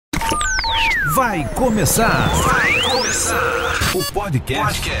Vai começar o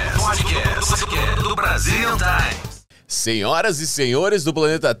podcast do Brasil Times. Senhoras e senhores do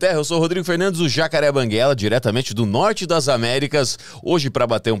planeta Terra, eu sou o Rodrigo Fernandes, o Jacaré Banguela, diretamente do norte das Américas, hoje para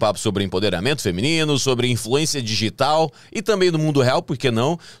bater um papo sobre empoderamento feminino, sobre influência digital e também do mundo real, por que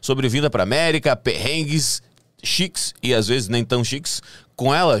não, sobre vinda para América, perrengues chiques e às vezes nem tão chiques,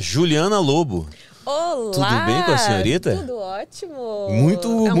 com ela, Juliana Lobo. Olá! Tudo bem com a senhorita? Tudo ótimo.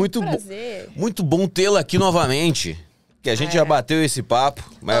 Muito prazer. Muito bom tê-la aqui novamente, que a gente já bateu esse papo,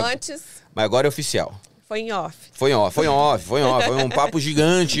 mas agora é oficial. Foi em off. Foi um papo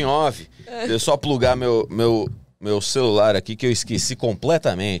gigante em off. Deixa eu só plugar meu celular aqui que eu esqueci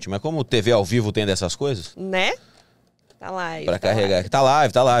completamente. Mas como TV ao vivo tem dessas coisas? Né? Tá live. Pra carregar. Tá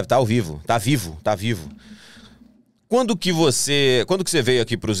live, tá ao vivo. Tá vivo. Quando que você veio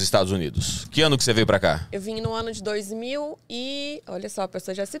aqui pros Estados Unidos? Que ano que você veio pra cá? Eu vim no ano de 2000 e... Olha só, a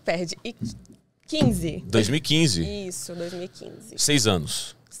pessoa já se perde. 2015? Isso, 2015. 6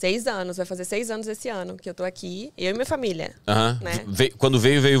 anos. 6 anos, vai fazer 6 anos esse ano que eu tô aqui, eu e minha família. Né? Quando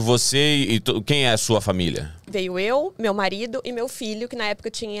veio você e quem é a sua família? Veio eu, meu marido e meu filho, que na época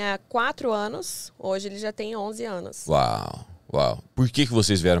tinha 4 anos, hoje ele já tem 11 anos. Uau. Por que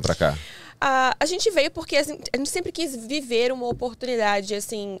vocês vieram pra cá? A gente veio porque a gente sempre quis viver uma oportunidade,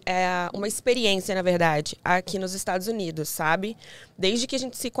 assim, uma experiência, na verdade, aqui nos Estados Unidos, sabe? Desde que a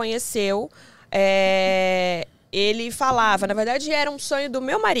gente se conheceu, ele falava, na verdade era um sonho do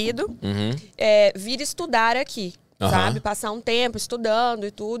meu marido, vir estudar aqui, sabe? Passar um tempo estudando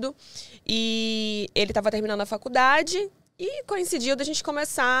e tudo. E ele estava terminando a faculdade e coincidiu da gente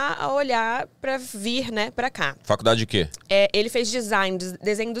começar a olhar para vir, né, para cá. Faculdade de quê? Ele fez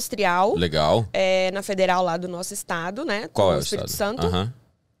desenho industrial. Legal. Na federal lá do nosso estado, né? Qual é o Espírito estado? Santo.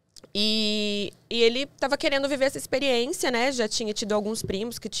 E ele estava querendo viver essa experiência, né? Já tinha tido alguns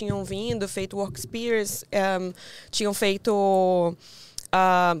primos que tinham vindo, feito work experience, tinham feito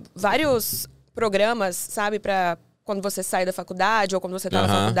vários programas, sabe? Para quando você sai da faculdade ou quando você está na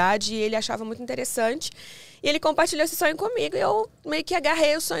faculdade. E ele achava muito interessante. E ele compartilhou esse sonho comigo e eu meio que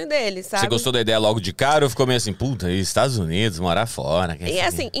agarrei o sonho dele, sabe? Você gostou da ideia logo de cara ou ficou meio assim, puta, Estados Unidos, morar fora? E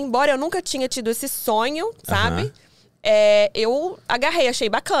assim, embora eu nunca tinha tido esse sonho, sabe? Eu agarrei, achei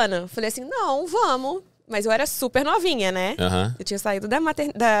bacana. Falei assim, não, vamos. Mas eu era super novinha, né? Eu tinha saído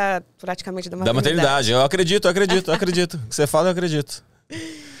praticamente da maternidade. Da maternidade, eu acredito. O que você fala, eu acredito.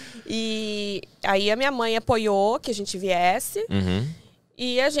 E aí a minha mãe apoiou que a gente viesse.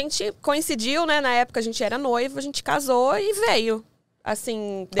 E a gente coincidiu, né? Na época a gente era noivo, a gente casou e veio.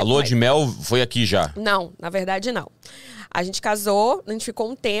 Assim, a lua de mel foi aqui já? Não, na verdade não. A gente casou, a gente ficou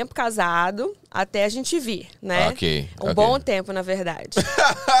um tempo casado até a gente vir, né? Um bom tempo, na verdade.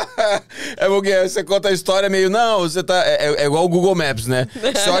 É porque você conta a história meio... Não, você tá... É igual o Google Maps, né?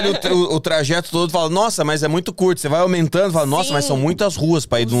 Você olha o trajeto todo e fala, nossa, mas é muito curto. Você vai aumentando e fala, nossa, mas são muitas ruas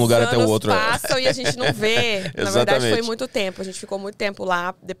pra ir de um lugar até o outro. Os anos passam e a gente não vê. Na verdade, foi muito tempo. A gente ficou muito tempo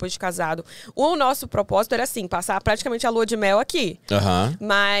lá, depois de casado. O nosso propósito era, assim, passar praticamente a lua de mel aqui.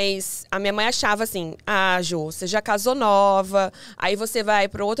 Mas a minha mãe achava assim, Ju, você já casou nova, aí você vai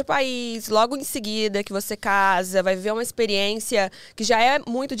para outro país, logo em seguida que você casa, vai viver uma experiência que já é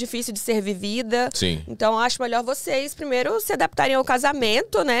muito difícil de ser vivida. Sim. Então, eu acho melhor vocês primeiro se adaptarem ao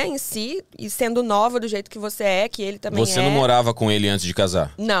casamento, né, em si, e sendo nova do jeito que você é, que ele também Você não morava com ele antes de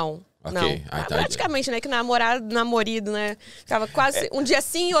casar? Não. Não, praticamente, né? Que namorido, né? Ficava quase um dia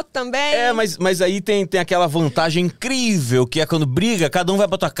sim, outro também. Mas aí tem aquela vantagem incrível, que é quando briga, cada um vai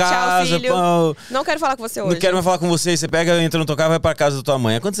pra tua casa. Tchau, filho. Não quero falar com você hoje. Não quero mais falar com você, você pega, entra no teu carro e vai pra casa da tua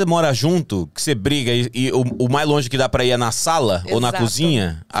mãe. Quando você mora junto, que você briga e o mais longe que dá pra ir é na sala ou na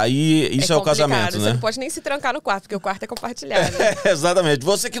cozinha, aí isso é o casamento, né? Você não pode nem se trancar no quarto, porque o quarto é compartilhado. Exatamente.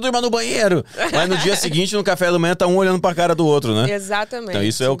 Você que durma no banheiro. Mas no dia seguinte, no café da manhã, tá um olhando pra cara do outro, né? Exatamente. Então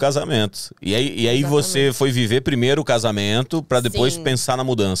isso é o casamento. E aí você foi viver primeiro o casamento pra depois pensar na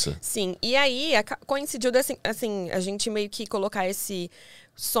mudança. Sim. E aí coincidiu assim, a gente meio que colocar esse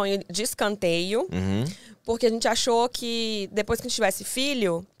sonho de escanteio. Porque a gente achou que depois que a gente tivesse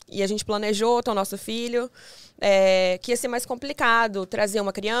filho, e a gente planejou ter o nosso filho, que ia ser mais complicado trazer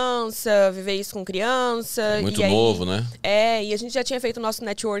uma criança, viver isso com criança. Muito novo, né? E a gente já tinha feito o nosso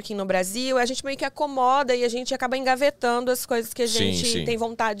networking no Brasil, a gente meio que acomoda e a gente acaba engavetando as coisas que a gente tem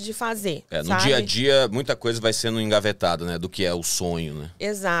vontade de fazer. No dia a dia, muita coisa vai sendo engavetada, né? Do que é o sonho, né?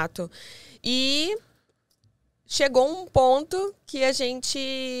 Exato. E chegou um ponto que a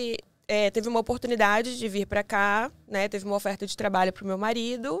gente teve uma oportunidade de vir para cá, né? Teve uma oferta de trabalho pro meu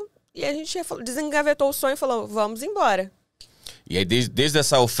marido. E a gente desengavetou o sonho e falou, vamos embora. E aí, desde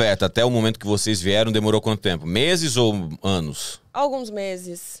essa oferta até o momento que vocês vieram, demorou quanto tempo? Meses ou anos? Alguns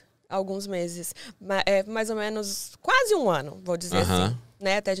meses. alguns meses. É mais ou menos quase um ano, vou dizer assim.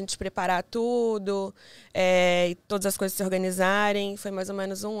 Né? Até a gente preparar tudo, e todas as coisas se organizarem. Foi mais ou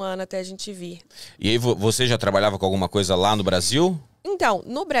menos um ano até a gente vir. E aí você já trabalhava com alguma coisa lá no Brasil? Então,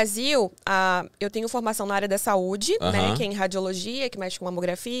 no Brasil, eu tenho formação na área da saúde, né? Que é em radiologia, que mexe com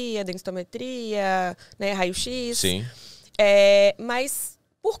mamografia, densitometria, né? Raio-X. Sim. Mas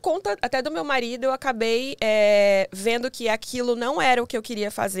por conta até do meu marido, eu acabei vendo que aquilo não era o que eu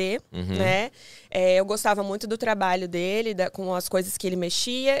queria fazer, né? Eu gostava muito do trabalho dele, com as coisas que ele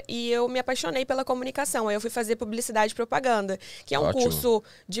mexia, e eu me apaixonei pela comunicação. Aí eu fui fazer publicidade e propaganda, que é um curso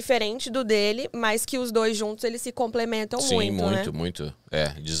diferente do dele, mas que os dois juntos, eles se complementam muito, né? Sim, muito.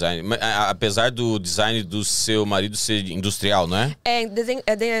 Design. Mas, apesar do design do seu marido ser industrial, não é?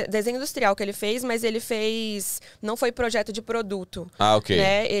 Desenho industrial que ele fez, mas ele fez... Não foi projeto de produto. Ok.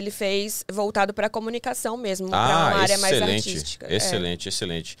 Né? Ele fez voltado para comunicação mesmo, para uma área mais artística.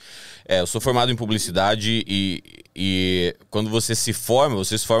 Excelente. Eu sou formado em publicidade e quando você se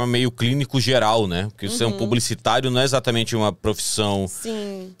forma meio clínico geral, né? Porque você é um publicitário, não é exatamente uma profissão.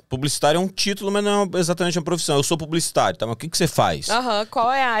 Sim. Publicitário é um título, mas não é exatamente uma profissão. Eu sou publicitário, tá? Mas o que você faz?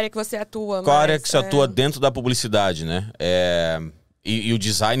 Qual é a área que você atua? Qual a área que você atua dentro da publicidade, né? E o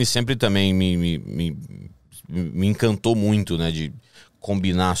design sempre também me encantou muito, né? De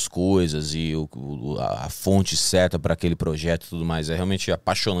combinar as coisas e a fonte certa para aquele projeto e tudo mais. É realmente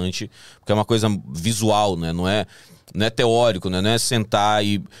apaixonante, porque é uma coisa visual, né? Não é teórico, né? Não é sentar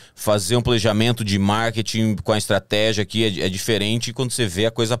e fazer um planejamento de marketing com a estratégia que é diferente quando você vê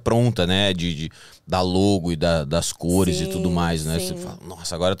a coisa pronta, né? Da logo e das cores e tudo mais, né? Você fala,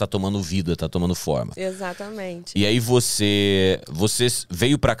 nossa, agora tá tomando vida, tá tomando forma. Exatamente. E aí você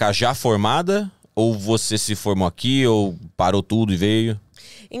veio para cá já formada? Ou você se formou aqui, ou parou tudo e veio?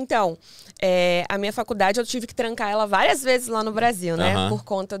 Então, a minha faculdade eu tive que trancar ela várias vezes lá no Brasil, né? Por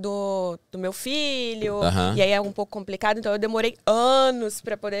conta do meu filho. E aí é um pouco complicado, então eu demorei anos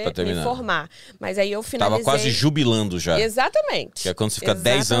para poder me formar. Mas aí eu finalizei... Tava quase jubilando já. Exatamente. Que é quando você fica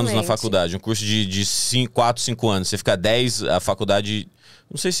 10 anos na faculdade. Um curso de 4, 5 anos. Você fica 10, a faculdade...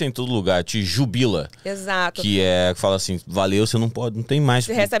 Não sei se é em todo lugar, te jubila. Exato. Que fala assim, valeu, você não pode, não tem mais.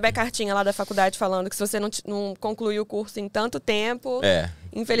 Você recebe a cartinha lá da faculdade falando que se você não concluiu o curso em tanto tempo,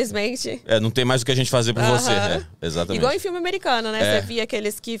 infelizmente... não tem mais o que a gente fazer por você, exatamente. Igual em filme americano, né? Você via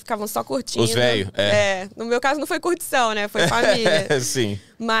aqueles que ficavam só curtindo. Os velhos, No meu caso não foi curtição, né? Foi família. Sim.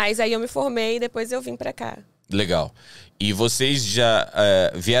 Mas aí eu me formei e depois eu vim pra cá. Legal. E vocês já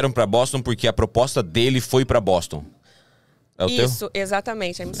vieram pra Boston porque a proposta dele foi pra Boston? Isso,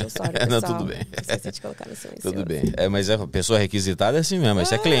 exatamente. I'm so sorry, pessoal. Não, tudo bem. Esqueci de colocar no silencioso. Tudo bem. Mas a pessoa requisitada é assim mesmo.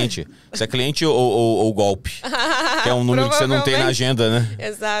 Isso é cliente. Isso é cliente ou golpe. Que é um número que você não tem na agenda, né?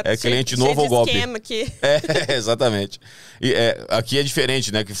 Exato. É cliente novo ou golpe. Esquema aqui. Exatamente. E, aqui é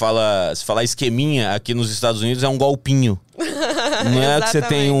diferente, né? Que se falar esqueminha aqui nos Estados Unidos é um golpinho. Não é que você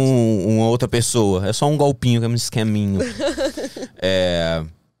tem uma outra pessoa. É só um golpinho, que é um esqueminho.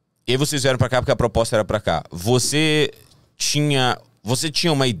 E aí vocês vieram pra cá porque a proposta era pra cá. Você tinha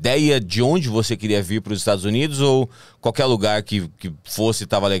uma ideia de onde você queria vir para os Estados Unidos ou qualquer lugar que fosse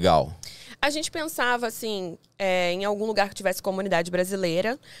estava legal? A gente pensava, assim, em algum lugar que tivesse comunidade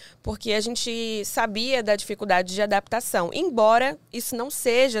brasileira, porque a gente sabia da dificuldade de adaptação. Embora isso não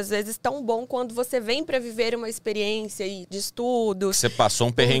seja, às vezes, tão bom quando você vem para viver uma experiência de estudos. Você passou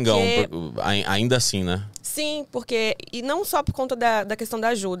um perrengão, ainda assim, né? Sim, porque... E não só por conta da questão da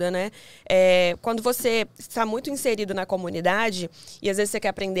ajuda, né? Quando você está muito inserido na comunidade e às vezes você quer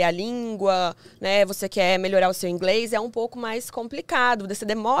aprender a língua, né? Você quer melhorar o seu inglês, é um pouco mais complicado. Você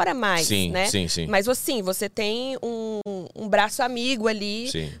demora mais, né? Sim. Mas assim, você tem um braço amigo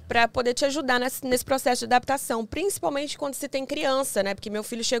ali para poder te ajudar nesse processo de adaptação. Principalmente quando você tem criança, né? Porque meu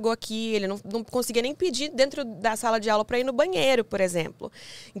filho chegou aqui, ele não conseguia nem pedir dentro da sala de aula para ir no banheiro, por exemplo.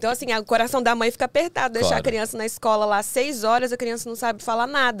 Então, assim, o coração da mãe fica apertado. Deixar a criança na escola lá 6 horas, a criança não sabe falar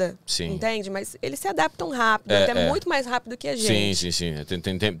nada. Sim. Entende? Mas eles se adaptam rápido, até muito mais rápido que a gente. Sim.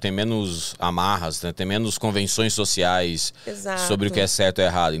 Tem menos amarras, né? Tem menos convenções sociais sobre o que é certo e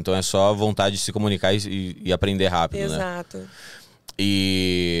errado. Então é só vontade de se comunicar e aprender rápido, né? Exato.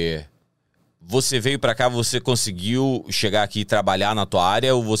 E você veio pra cá, você conseguiu chegar aqui e trabalhar na tua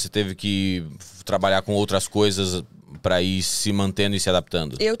área ou você teve que trabalhar com outras coisas pra ir se mantendo e se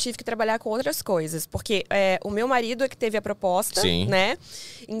adaptando? Eu tive que trabalhar com outras coisas, porque o meu marido é que teve a proposta, Sim. né?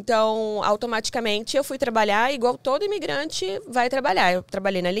 Então, automaticamente, eu fui trabalhar igual todo imigrante vai trabalhar. Eu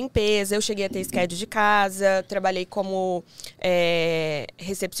trabalhei na limpeza, eu cheguei a ter schedule de casa, trabalhei como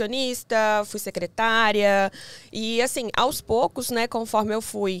recepcionista, fui secretária. E, assim, aos poucos, né, conforme eu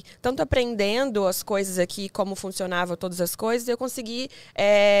fui tanto aprendendo as coisas aqui, como funcionavam todas as coisas, eu consegui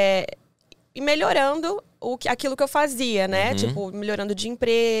ir melhorando aquilo que eu fazia, né? Tipo, melhorando de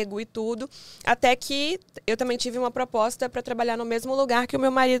emprego e tudo. Até que eu também tive uma proposta para trabalhar no mesmo lugar que o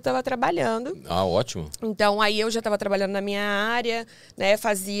meu marido estava trabalhando. Ah, ótimo. Então, aí eu já estava trabalhando na minha área, né?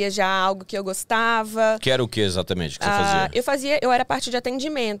 Fazia já algo que eu gostava. Que era o que exatamente que você fazia? Eu era parte de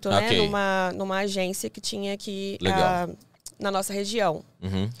atendimento, né? Ok. Numa agência que tinha aqui na nossa região.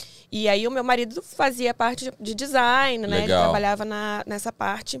 E aí o meu marido fazia parte de design, né? Legal. Ele trabalhava nessa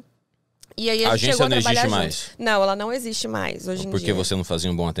parte. E aí a gente agência chegou a não trabalhar existe junto. mais? Não, ela não existe mais hoje em dia. Porque você não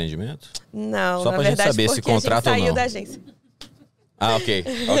fazia um bom atendimento? Não, Só na pra gente verdade, saber se porque a gente contrata ou saiu não. da agência. Ah, ok.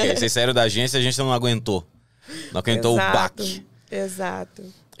 Vocês saíram da agência e a gente não aguentou. Não aguentou o baque. Exato.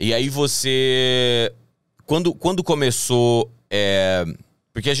 E aí você... Quando começou...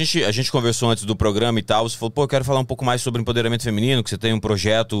 Porque a gente conversou antes do programa e tal, você falou, pô, eu quero falar um pouco mais sobre empoderamento feminino, que você tem um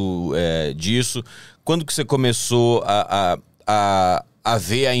projeto disso. Quando que você começou a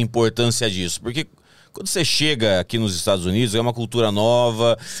ver a importância disso? Porque quando você chega aqui nos Estados Unidos, é uma cultura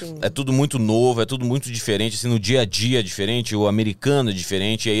nova, Sim. é tudo muito novo, é tudo muito diferente, assim, no dia a dia é diferente, o americano é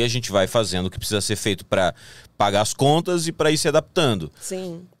diferente, e aí a gente vai fazendo o que precisa ser feito para pagar as contas e para ir se adaptando.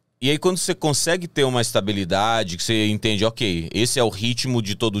 Sim. E aí quando você consegue ter uma estabilidade, que você entende, ok, esse é o ritmo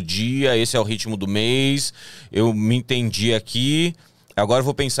de todo dia, esse é o ritmo do mês, eu me entendi aqui, agora eu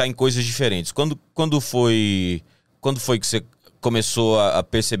vou pensar em coisas diferentes. Quando foi que você começou a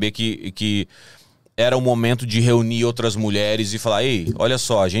perceber que era o momento de reunir outras mulheres e falar, ei, olha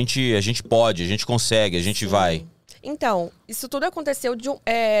só, a gente pode, a gente consegue, a gente vai. Então, isso tudo aconteceu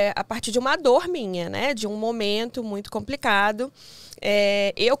a partir de uma dor minha, né? De um momento muito complicado.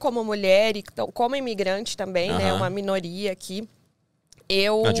 Eu, como mulher e como imigrante também, né? Uma minoria aqui.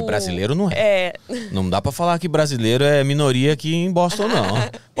 Não, de brasileiro não é. Não dá pra falar que brasileiro é minoria aqui em Boston, não.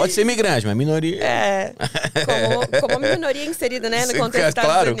 Pode ser imigrante, mas minoria... Como minoria inserida, né, no contexto dos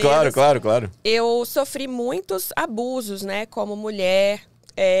Estados Unidos. Claro. Eu sofri muitos abusos, né, como mulher,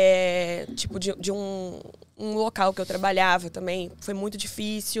 tipo, de um local que eu trabalhava também. Foi muito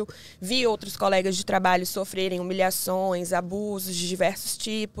difícil. Vi outros colegas de trabalho sofrerem humilhações, abusos de diversos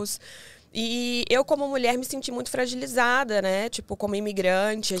tipos. E eu, como mulher, me senti muito fragilizada, né? Tipo, como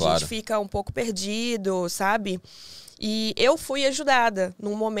imigrante, a gente fica um pouco perdido, sabe? E eu fui ajudada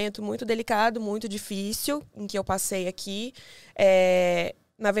num momento muito delicado, muito difícil, em que eu passei aqui.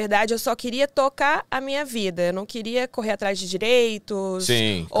 Na verdade, eu só queria tocar a minha vida. Eu não queria correr atrás de direitos.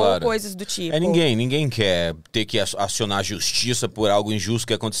 Sim, ou claro. coisas do tipo. Ninguém quer ter que acionar a justiça por algo injusto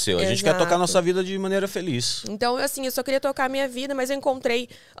que aconteceu. A gente quer tocar a nossa vida de maneira feliz. Então, assim, eu só queria tocar a minha vida, mas eu encontrei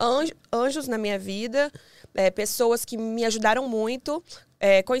anjos na minha vida, pessoas que me ajudaram muito.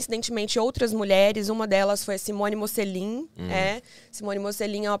 Coincidentemente, outras mulheres, uma delas foi a Simone Mocelin. Simone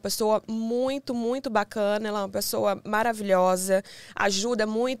Mocelin é uma pessoa muito, muito bacana, ela é uma pessoa maravilhosa, ajuda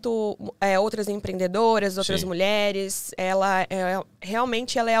muito outras empreendedoras, outras mulheres.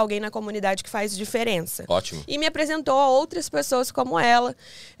 Realmente ela é alguém na comunidade que faz diferença. Ótimo. E me apresentou a outras pessoas como ela,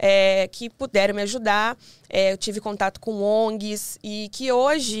 que puderam me ajudar. Eu tive contato com ONGs e que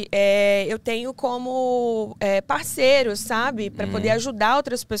hoje eu tenho como parceiros, sabe? Para poder ajudar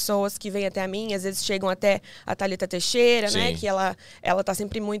outras pessoas que vêm até a mim. Às vezes chegam até a Thalita Teixeira, né? Que ela tá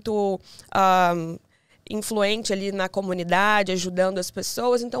sempre muito influente ali na comunidade, ajudando as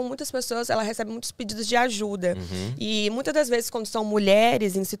pessoas. Então, muitas pessoas, ela recebe muitos pedidos de ajuda. E muitas das vezes, quando são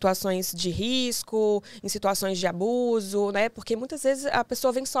mulheres em situações de risco, em situações de abuso, né? Porque muitas vezes a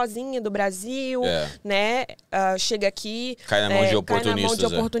pessoa vem sozinha do Brasil, né? Chega aqui... Cai na mão de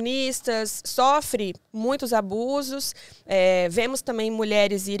oportunistas. Sofre muitos abusos. Vemos também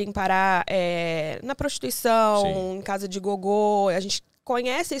mulheres irem parar na prostituição, em casa de gogô. A gente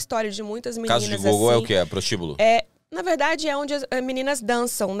conhece a história de muitas meninas assim. Caso de gogô é o quê? É prostíbulo? Na verdade, é onde as meninas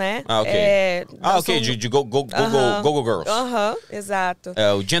dançam, né? Ah, ok. Ok, de Go-Go Girls. Exato.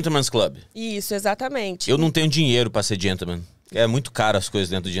 É o Gentleman's Club. Isso, exatamente. Eu não tenho dinheiro pra ser gentleman. É muito caro as coisas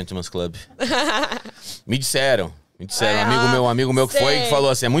dentro do Gentleman's Club. Me disseram. Um amigo meu que foi, que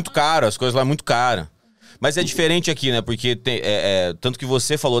falou assim, é muito caro, as coisas lá é muito caro. Mas é diferente aqui, né? Porque tanto que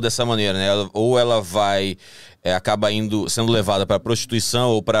você falou dessa maneira, né? Ou ela vai... acaba sendo levada para prostituição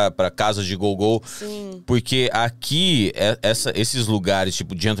ou para casas de go-go. Sim. Porque aqui, esses lugares,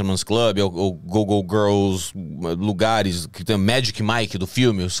 tipo Gentleman's Club ou Go-Go Girls, lugares que tem Magic Mike do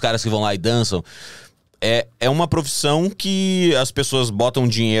filme, os caras que vão lá e dançam, é uma profissão que as pessoas botam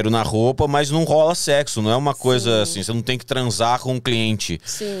dinheiro na roupa, mas não rola sexo. Não é uma coisa assim, você não tem que transar com o cliente.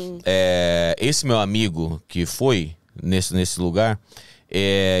 Sim. Esse meu amigo que foi nesse lugar,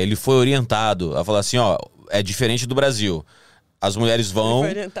 ele foi orientado a falar assim, ó, é diferente do Brasil. As mulheres vão...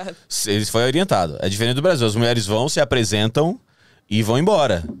 Ele foi orientado. É diferente do Brasil. As mulheres vão, se apresentam e vão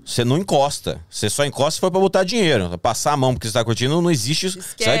embora. Você não encosta. Você só encosta se for pra botar dinheiro. Passar a mão porque você tá curtindo, não existe...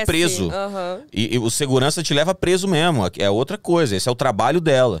 Esquece. Você vai preso. Uhum. E o segurança te leva preso mesmo. É outra coisa. Esse é o trabalho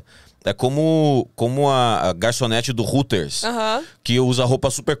dela. É como a garçonete do Hooters, que usa roupa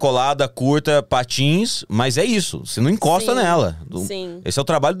super colada, curta, patins, mas é isso. Você não encosta nela. Sim. Esse é o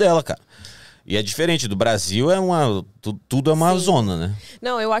trabalho dela, cara. E é diferente, do Brasil tudo é uma zona, né?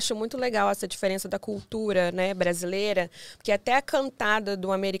 Não, eu acho muito legal essa diferença da cultura, né, brasileira, porque até a cantada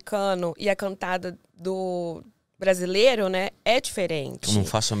do americano e a cantada do brasileiro, né, é diferente. Eu não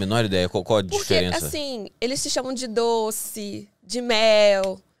faço a menor ideia qual a diferença. Porque, assim, eles se chamam de doce, de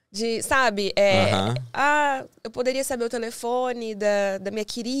mel... sabe? Eu poderia saber o telefone da minha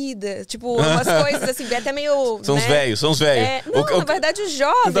querida. Tipo, umas coisas assim, até meio... São os velhos. Não, na verdade, os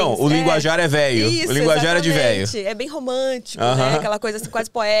jovens. Então, o linguajar é velho. O linguajar é de velho. É bem romântico, né? Aquela coisa assim, quase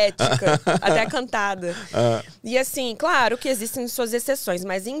poética. Até cantada. E assim, claro que existem suas exceções,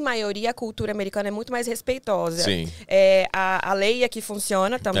 mas em maioria a cultura americana é muito mais respeitosa. Sim. A lei aqui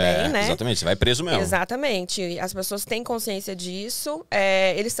funciona também, né? Exatamente, você vai preso mesmo. Exatamente. As pessoas têm consciência disso.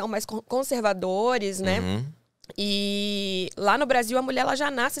 Eles são mais conservadores, né? E lá no Brasil a mulher ela já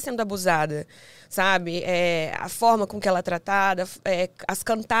nasce sendo abusada, sabe? A forma com que ela é tratada, as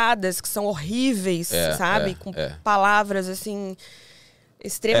cantadas que são horríveis, sabe? Com palavras assim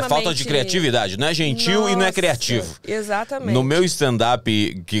extremamente... É falta de criatividade, não é gentil. Nossa, e não é criativo. Exatamente. No meu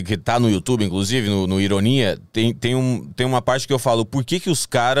stand-up, que tá no YouTube, inclusive, no Ironia, tem uma parte que eu falo, por que os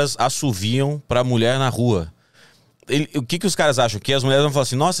caras assoviam pra mulher na rua? O que os caras acham? Que as mulheres vão falar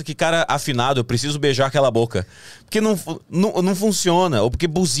assim, nossa, que cara afinado, eu preciso beijar aquela boca. Porque não funciona, ou porque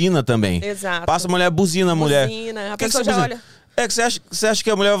buzina também. Exato. Passa a mulher, buzina a mulher. A pessoa já olha... Que você acha que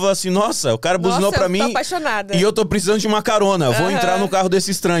a mulher vai falar assim, nossa, o cara buzinou pra mim eu tô apaixonada. E eu tô precisando de uma carona, vou entrar no carro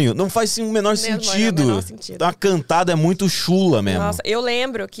desse estranho. Não faz o menor sentido. A cantada é muito chula mesmo. Nossa, eu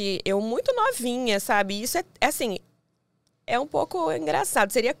lembro que eu muito novinha, sabe? Isso é assim, é um pouco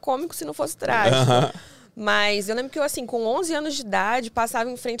engraçado. Seria cômico se não fosse trágico. Mas eu lembro que eu, assim, com 11 anos de idade,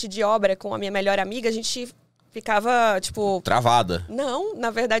 passava em frente de obra com a minha melhor amiga, a gente ficava, tipo... Travada. Não,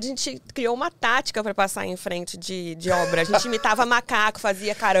 na verdade a gente criou uma tática pra passar em frente de obra. A gente imitava macaco,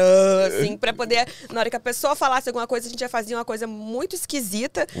 fazia carã, assim, pra poder... Na hora que a pessoa falasse alguma coisa, a gente já fazia uma coisa muito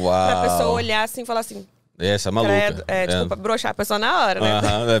esquisita. Uau. Pra pessoa olhar assim e falar assim... Essa é maluca. Tipo, broxar a pessoa na hora,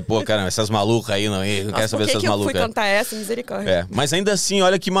 né? Pô, caramba, essas malucas aí, não quero saber dessas malucas. Por que eu fui cantar essa? Misericórdia. Mas ainda assim,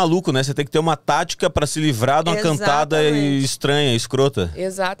 olha que maluco, né? Você tem que ter uma tática pra se livrar de uma cantada estranha, escrota.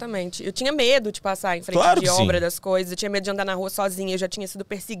 Exatamente. Eu tinha medo de passar em frente de obra das coisas. Eu tinha medo de andar na rua sozinha. Eu já tinha sido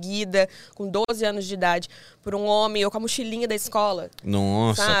perseguida com 12 anos de idade por um homem ou com a mochilinha da escola.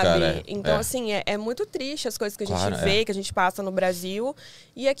 Nossa, sabe? cara. Então, assim, é muito triste as coisas que a gente vê, que a gente passa no Brasil.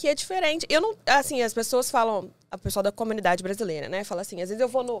 E aqui é diferente. Eu não... Assim, as pessoas falam... A pessoa da comunidade brasileira, né? Fala assim, às vezes eu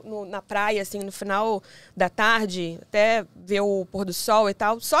vou na praia, assim, no final da tarde, até ver o pôr do sol e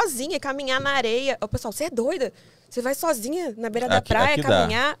tal, sozinha, caminhar na areia. O pessoal, você é doida? Você vai sozinha na beira da praia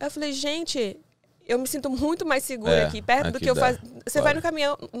caminhar? Eu falei, gente... Eu me sinto muito mais segura aqui, perto do que eu faço. Você vai no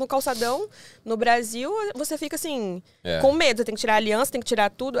caminhão, no calçadão, no Brasil, você fica assim, com medo. Você tem que tirar a aliança, tem que tirar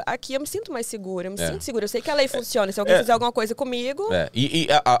tudo. Aqui eu me sinto mais segura, eu me sinto segura. Eu sei que a lei funciona. Se alguém fizer alguma coisa comigo...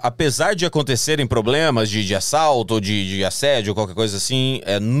 Apesar de acontecerem problemas de assalto, ou de assédio, qualquer coisa assim,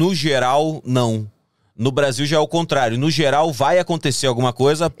 no geral, não. No Brasil já é o contrário. No geral, vai acontecer alguma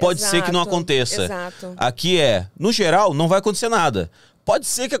coisa, pode ser que não aconteça. Exato. Aqui no geral, não vai acontecer nada. Pode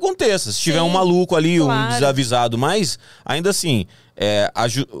ser que aconteça, se tiver um maluco ali, um desavisado, mas ainda assim,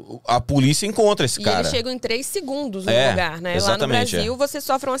 a polícia encontra esse cara. E eles chegam em 3 segundos no lugar, né? Exatamente, lá no Brasil, você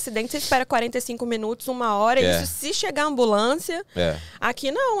sofre um acidente, você espera 45 minutos, 1 hora, isso se chegar a ambulância.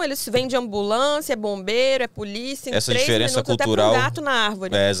 Aqui não, eles vêm de ambulância, é bombeiro, é polícia, em essa 3 diferença minutos cultural, até com um gato na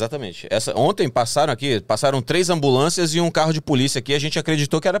árvore. Exatamente. Ontem passaram 3 ambulâncias e um carro de polícia aqui, a gente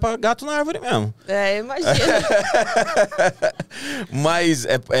acreditou que era pra gato na árvore mesmo. Imagina. Mas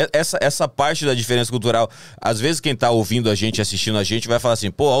essa parte da diferença cultural, às vezes quem tá ouvindo a gente, assistindo a gente, gente vai falar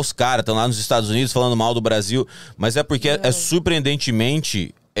assim, pô, ó, os caras estão lá nos Estados Unidos falando mal do Brasil. Mas é porque é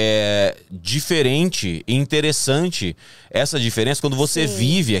surpreendentemente diferente e interessante essa diferença quando você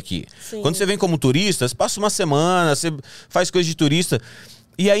vive aqui. Sim. Quando você vem como turista, você passa uma semana, você faz coisa de turista.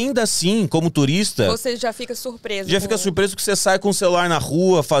 E ainda assim, como turista... Você já fica surpreso. Já fica surpreso que você sai com o celular na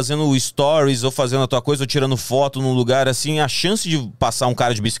rua, fazendo stories, ou fazendo a tua coisa, ou tirando foto num lugar assim. A chance de passar um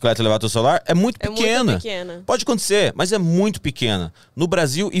cara de bicicleta e levar teu celular é muito pequena. Muito pequena. Pode acontecer, mas é muito pequena. No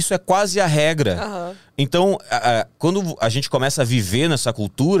Brasil, isso é quase a regra. Então, quando a gente começa a viver nessa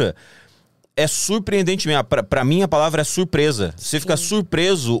cultura... É surpreendente mesmo. Pra mim, a palavra é surpresa. Você fica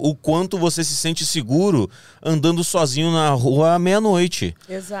surpreso o quanto você se sente seguro andando sozinho na rua à meia-noite.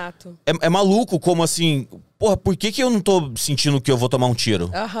 Exato. É maluco como assim... Porra, por que eu não tô sentindo que eu vou tomar um tiro?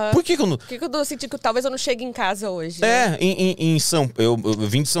 Por que eu não... Por que eu tô sentindo que talvez eu não chegue em casa hoje? Eu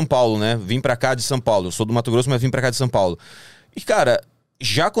vim de São Paulo, né? Vim pra cá de São Paulo. Eu sou do Mato Grosso, mas vim pra cá de São Paulo. E, cara...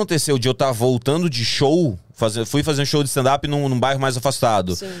 Já aconteceu de eu estar voltando de show, fui fazer um show de stand-up num bairro mais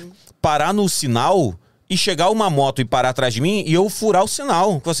afastado. Sim. Parar no sinal e chegar uma moto e parar atrás de mim e eu furar o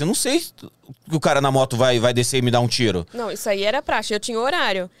sinal. Assim, não sei que o cara na moto vai descer e me dar um tiro. Não, isso aí era praxe. Eu tinha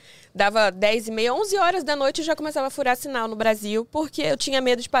horário. Dava 10h30, 11 horas da noite e já começava a furar sinal no Brasil, porque eu tinha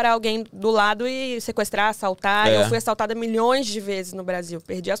medo de parar alguém do lado e sequestrar, assaltar. Eu fui assaltada milhões de vezes no Brasil,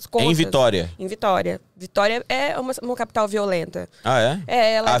 perdi as contas. Em Vitória? Em Vitória. Vitória é uma capital violenta. Ah,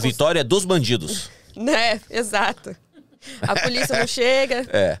 é? Ela Vitória é dos bandidos. Né, exato. A polícia não chega.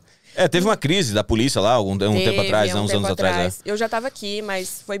 Teve uma crise da polícia lá um tempo atrás, uns anos atrás. Eu já estava aqui,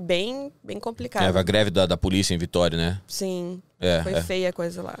 mas foi bem complicado. A greve da polícia em Vitória, né? Sim, foi feia a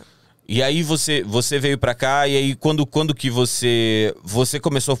coisa lá. E aí você veio pra cá, e aí quando que você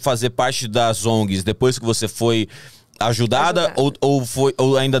começou a fazer parte das ONGs? Depois que você foi ajudada.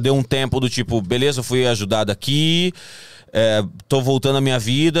 Ou ainda deu um tempo do tipo, beleza, eu fui ajudada aqui, tô voltando à minha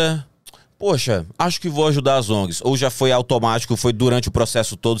vida... Poxa, acho que vou ajudar as ONGs. Ou já foi automático, foi durante o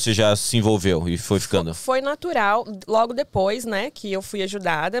processo todo, você já se envolveu e foi ficando? Foi natural, logo depois, né, que eu fui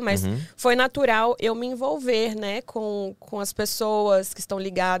ajudada, mas foi natural eu me envolver, né, com as pessoas que estão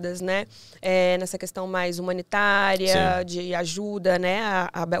ligadas, né, nessa questão mais humanitária, de ajuda, né,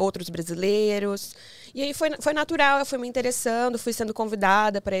 a outros brasileiros. E aí foi natural, eu fui me interessando, fui sendo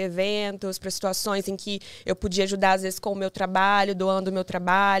convidada para eventos, para situações em que eu podia ajudar, às vezes, com o meu trabalho, doando o meu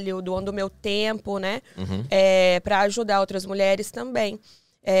trabalho, doando o meu tempo, né? Para ajudar outras mulheres também.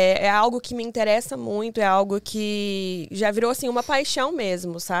 É algo que me interessa muito, é algo que já virou, assim, uma paixão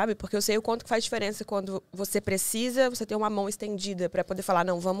mesmo, sabe? Porque eu sei o quanto que faz diferença quando você precisa, você ter uma mão estendida para poder falar,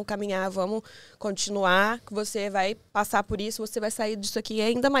 não, vamos caminhar, vamos continuar, que você vai passar por isso, você vai sair disso aqui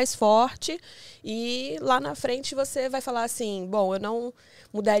ainda mais forte e lá na frente você vai falar assim, bom, eu não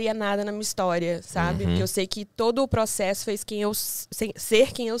mudaria nada na minha história, sabe? Porque eu sei que todo o processo fez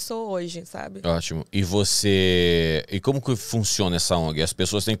ser quem eu sou hoje, sabe? Ótimo. E como que funciona essa ONG? As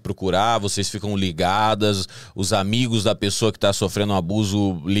pessoas têm que procurar, vocês ficam ligadas, os amigos da pessoa que está sofrendo um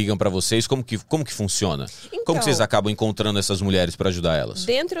abuso ligam para vocês, como que funciona? Então, como que vocês acabam encontrando essas mulheres para ajudar elas?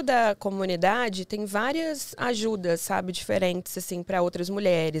 Dentro da comunidade tem várias ajudas, sabe, diferentes assim para outras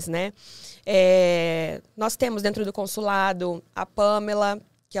mulheres, né? Nós temos dentro do consulado a Pamela,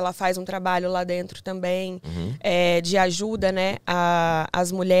 que ela faz um trabalho lá dentro também, de ajuda, né, às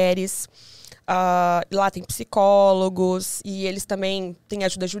mulheres. Lá tem psicólogos e eles também têm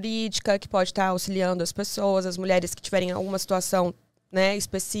ajuda jurídica que pode estar auxiliando as pessoas, as mulheres que tiverem alguma situação, né,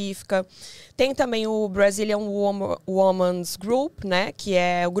 específica. Tem também o Brazilian Women's Group, né, que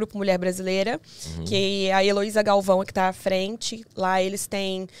é o Grupo Mulher Brasileira, que a Heloísa Galvão que está à frente. Lá eles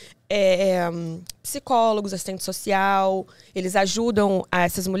têm psicólogos, assistente social, eles ajudam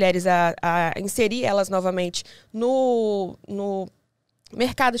essas mulheres a inserir elas novamente no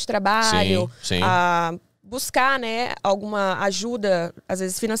mercado de trabalho, a buscar, né, alguma ajuda, às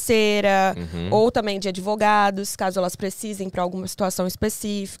vezes financeira, ou também de advogados, caso elas precisem para alguma situação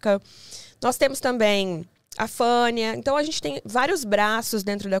específica. Nós temos também a Fânia. Então, a gente tem vários braços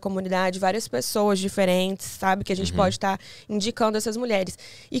dentro da comunidade, várias pessoas diferentes, sabe? Que a gente pode estar indicando essas mulheres.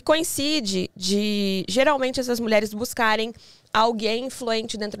 E coincide de, geralmente, essas mulheres buscarem alguém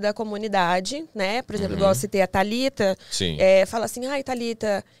influente dentro da comunidade, né? Por exemplo, igual eu citei a Thalita, fala assim, ai,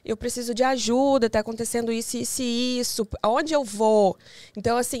 Thalita, eu preciso de ajuda, tá acontecendo isso, isso e isso, aonde eu vou?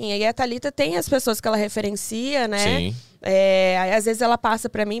 Então, assim, aí a Thalita tem as pessoas que ela referencia, né? Sim. Às vezes ela passa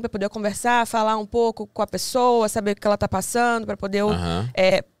para mim para poder conversar, falar um pouco com a pessoa, saber o que ela tá passando, para poder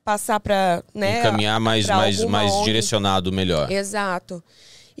passar para, né, encaminhar mais direcionado melhor. Exato.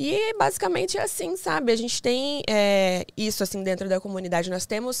 E basicamente é assim, sabe? A gente tem isso assim dentro da comunidade. Nós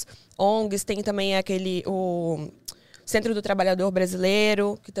temos ONGs, tem também o Centro do Trabalhador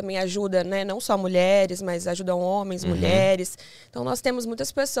Brasileiro, que também ajuda, né, não só mulheres, mas ajudam homens, mulheres. Então, nós temos muitas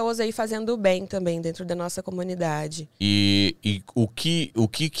pessoas aí fazendo o bem também dentro da nossa comunidade. E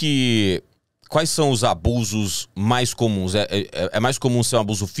quais são os abusos mais comuns? É mais comum ser um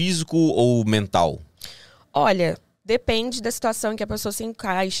abuso físico ou mental? Olha, depende da situação em que a pessoa se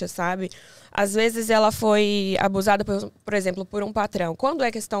encaixa, sabe? Às vezes ela foi abusada, por exemplo, por um patrão. Quando é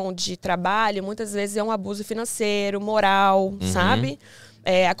questão de trabalho, muitas vezes é um abuso financeiro, moral, sabe?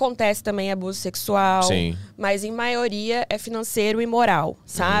 Acontece também abuso sexual, Sim. mas em maioria é financeiro e moral,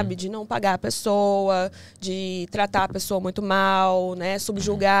 sabe? De não pagar a pessoa, de tratar a pessoa muito mal, né?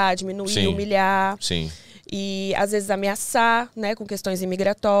 Subjugar, diminuir, Sim. humilhar. Sim. E às vezes ameaçar, né, com questões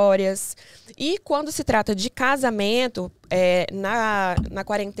imigratórias. E quando se trata de casamento, na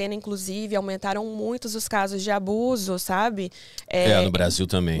quarentena, inclusive, aumentaram muitos os casos de abuso, sabe? No Brasil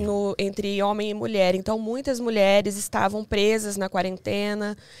também. Entre homem e mulher. Então, muitas mulheres estavam presas na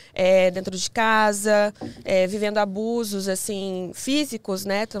quarentena, dentro de casa, vivendo abusos, assim, físicos,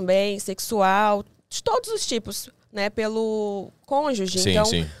 né, também, sexual, de todos os tipos, né, pelo cônjuge. Sim, então,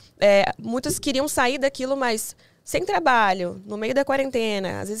 sim. Muitas queriam sair daquilo, mas sem trabalho, no meio da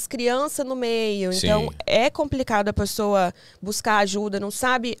quarentena, às vezes criança no meio. Sim. Então, é complicado a pessoa buscar ajuda, não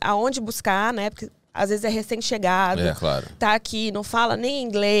sabe aonde buscar, né? Porque às vezes é recém-chegado, Claro. tá aqui, não fala nem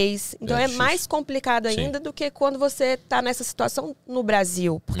inglês. Então, é difícil. mais complicado ainda do que quando você tá nessa situação no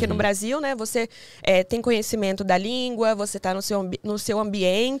Brasil. Porque no Brasil, né, você tem conhecimento da língua, você tá no seu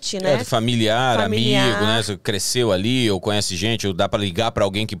ambiente, né? Familiar, amigo, né? Você cresceu ali, ou conhece gente, ou dá pra ligar pra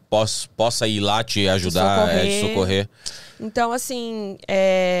alguém que possa ir lá te ajudar, te socorrer. Então, assim,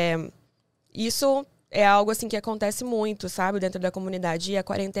 isso é algo assim que acontece muito, sabe, dentro da comunidade. E a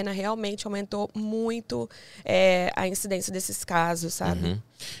quarentena realmente aumentou muito a incidência desses casos, sabe?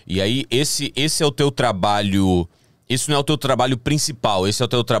 E aí, esse é o teu trabalho... Esse não é o teu trabalho principal, esse é o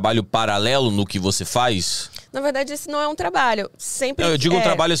teu trabalho paralelo no que você faz? Na verdade, esse não é um trabalho. Sempre. Eu digo um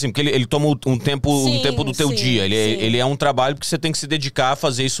trabalho assim, porque ele toma um tempo do teu sim, dia. sim. Ele é um trabalho porque você tem que se dedicar a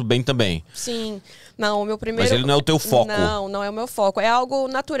fazer isso bem também. Sim. Não, o meu primeiro... Mas ele não é o teu foco. Não é o meu foco. É algo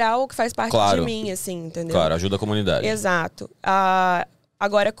natural que faz parte Claro. de mim, assim, entendeu? Claro, ajuda a comunidade. Exato.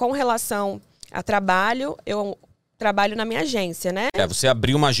 Agora, com relação a trabalho, eu trabalho na minha agência, né? Você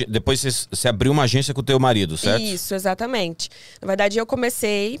abriu depois você abriu uma agência com o teu marido, certo? Isso, exatamente. Na verdade, eu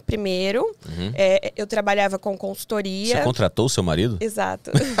comecei primeiro. Eu trabalhava com consultoria. Você contratou o seu marido?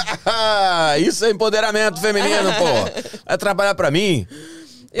 Exato. Isso é empoderamento feminino, pô. Vai trabalhar pra mim?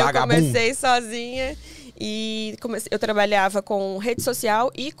 Eu Vagabundo. comecei sozinha e eu trabalhava com rede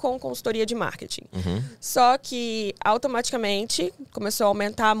social e com consultoria de marketing. Só que automaticamente começou a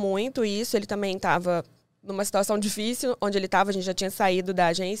aumentar muito isso. Ele também estava numa situação difícil, onde ele estava, a gente já tinha saído da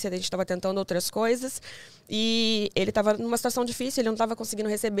agência, a gente estava tentando outras coisas. E ele estava numa situação difícil, ele não estava conseguindo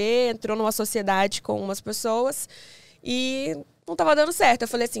receber, entrou numa sociedade com umas pessoas e não estava dando certo. Eu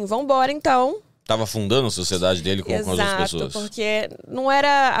falei assim, vamos embora então. Tava fundando a sociedade dele com as outras pessoas. Exato, porque não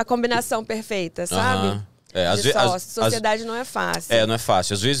era a combinação perfeita, sabe? Às vezes, sociedade não é fácil. Não é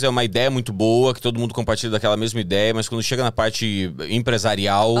fácil. Às vezes é uma ideia muito boa, que todo mundo compartilha daquela mesma ideia, mas quando chega na parte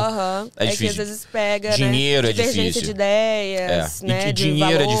empresarial, é difícil. Que às vezes pega, dinheiro né? é difícil. Divergência de ideias, né? E de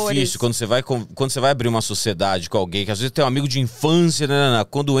dinheiro valores. é difícil. Quando você vai abrir uma sociedade com alguém, que às vezes tem um amigo de infância, né?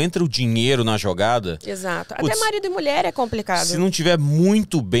 Quando entra o dinheiro na jogada... Exato. Putz, até marido e mulher é complicado. Se não tiver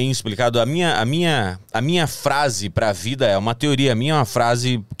muito bem explicado, a minha frase pra vida é uma teoria, a minha é uma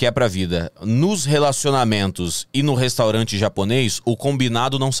frase que é pra vida. Nos relacionamentos e no restaurante japonês, o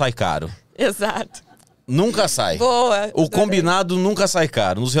combinado não sai caro. Exato. Nunca sai. Boa. O combinado nunca sai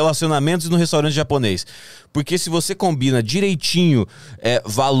caro. Nos relacionamentos e no restaurante japonês. Porque se você combina direitinho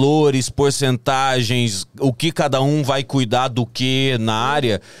valores, porcentagens, o que cada um vai cuidar do que na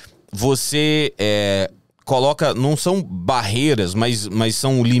área, você coloca, não são barreiras, mas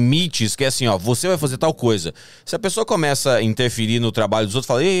são limites, que é assim, ó, você vai fazer tal coisa. Se a pessoa começa a interferir no trabalho dos outros,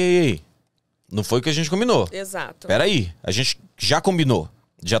 fala, ei, não foi o que a gente combinou. Exato. Peraí, a gente já combinou,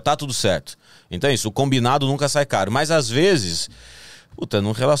 já tá tudo certo. Então é isso, o combinado nunca sai caro. Mas às vezes,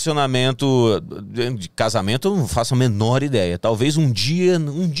 num relacionamento de casamento eu não faço a menor ideia. Talvez um dia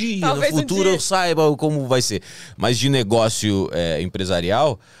Talvez no futuro eu saiba como vai ser. Mas de negócio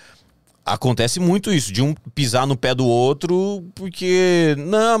empresarial... Acontece muito isso, de um pisar no pé do outro, porque...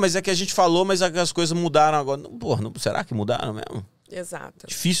 Não, mas é que a gente falou, mas as coisas mudaram agora. Será que mudaram mesmo? Exato.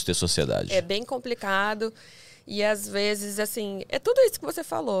 Difícil ter sociedade. É bem complicado. E às vezes, assim, é tudo isso que você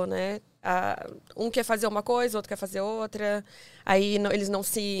falou, né? Um quer fazer uma coisa, outro quer fazer outra. Aí eles não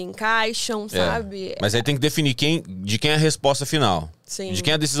se encaixam, sabe? Mas aí tem que definir de quem é a resposta final. Sim. De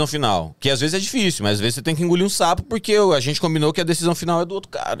quem é a decisão final. Que às vezes é difícil, mas às vezes você tem que engolir um sapo porque a gente combinou que a decisão final é do outro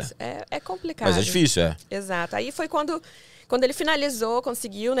cara. É complicado. Mas é difícil, Exato. Aí foi quando ele finalizou,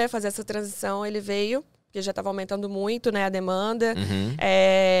 conseguiu, né, fazer essa transição, ele veio, porque já estava aumentando muito, né, a demanda.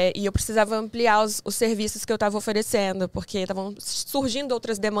 E eu precisava ampliar os serviços que eu estava oferecendo, porque estavam surgindo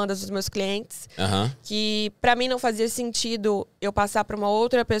outras demandas dos meus clientes, que para mim não fazia sentido eu passar para uma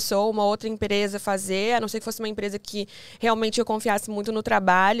outra pessoa, uma outra empresa fazer, a não ser que fosse uma empresa que realmente eu confiasse muito no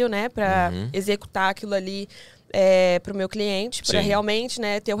trabalho, né, para executar aquilo ali para o meu cliente, para realmente,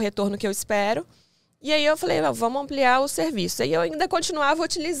 né, ter o retorno que eu espero. E aí eu falei, vamos ampliar o serviço. Aí eu ainda continuava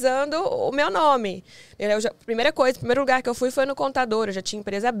utilizando o meu nome. Primeiro lugar que eu fui foi no contador, eu já tinha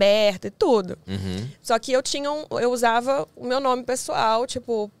empresa aberta e tudo. Só que eu usava o meu nome pessoal,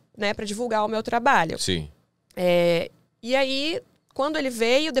 tipo, né, para divulgar o meu trabalho. Sim. E aí, quando ele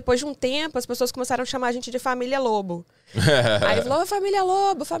veio, depois de um tempo, as pessoas começaram a chamar a gente de Família Lobo. Aí ele falou, Família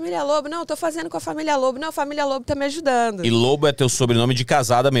Lobo. Não, tô fazendo com a Família Lobo. Não, a Família Lobo tá me ajudando. E Lobo é teu sobrenome de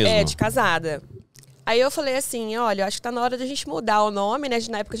casada mesmo? É, de casada. Aí eu falei assim, olha, acho que tá na hora da gente mudar o nome, né?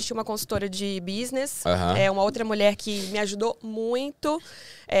 Na época a gente tinha uma consultora de business, uma outra mulher que me ajudou muito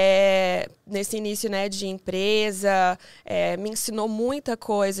nesse início, né, de empresa, me ensinou muita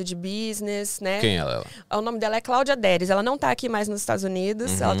coisa de business, né? Quem é ela? O nome dela é Cláudia Deres, ela não tá aqui mais nos Estados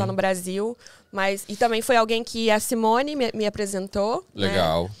Unidos, ela tá no Brasil, e também foi alguém que a Simone me apresentou.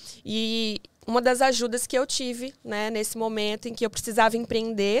 Legal. Né? E uma das ajudas que eu tive, né, nesse momento em que eu precisava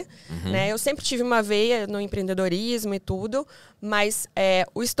empreender, né, eu sempre tive uma veia no empreendedorismo e tudo, mas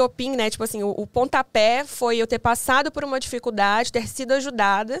o estopim, né, tipo assim, o pontapé foi eu ter passado por uma dificuldade, ter sido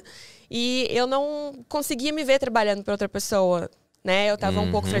ajudada e eu não conseguia me ver trabalhando para outra pessoa, né, eu estava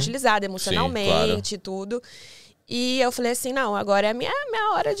um pouco fragilizada emocionalmente e tudo. E eu falei assim, não, agora é a minha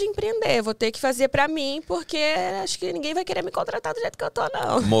hora de empreender. Vou ter que fazer pra mim, porque acho que ninguém vai querer me contratar do jeito que eu tô,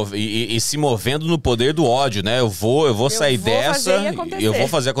 não. E se movendo no poder do ódio, né? Eu vou sair dessa, eu vou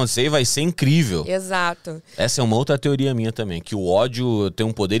fazer acontecer e vai ser incrível. Exato. Essa é uma outra teoria minha também, que o ódio tem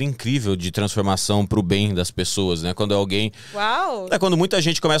um poder incrível de transformação pro bem das pessoas, né? Quando alguém... Uau! Quando muita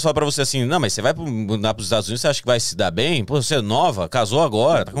gente começa a falar pra você assim, não, mas você vai mudar pros Estados Unidos, você acha que vai se dar bem? Pô, você é nova, casou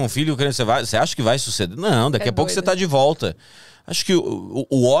agora, tá com um filho, você acha que vai suceder? Não, daqui a pouco você tá de volta. Acho que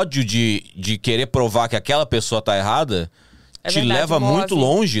o ódio de querer provar que aquela pessoa tá errada te leva muito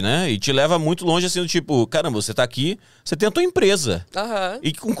longe, né? E te leva muito longe, assim, do tipo, caramba, você tá aqui, você tem a tua empresa.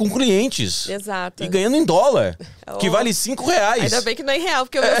 E com clientes. Exato. E ganhando em dólar, que vale R$5. Ainda bem que não é em real,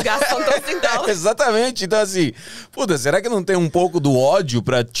 porque os meus gastos são todos em dólar. Exatamente. Então, assim, puta, será que não tem um pouco do ódio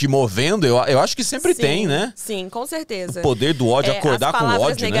pra te movendo? Eu acho que sempre tem, né? Sim, com certeza. O poder do ódio, acordar com ódio, né? As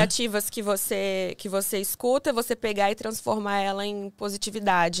palavras negativas que você escuta, você pegar e transformar ela em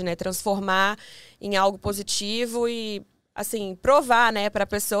positividade, né? Transformar em algo positivo e... assim, provar, né, pra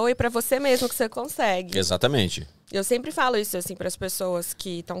pessoa e pra você mesmo que você consegue. Exatamente. Eu sempre falo isso, assim, pras pessoas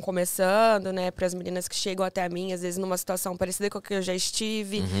que estão começando, né, pras meninas que chegam até a mim, às vezes numa situação parecida com a que eu já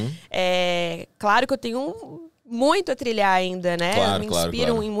estive. Claro que eu tenho muito a trilhar ainda, né? Claro, me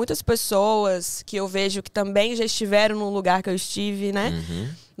inspiram em muitas pessoas que eu vejo que também já estiveram no lugar que eu estive, né?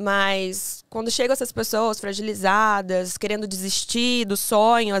 Mas quando chegam essas pessoas fragilizadas, querendo desistir do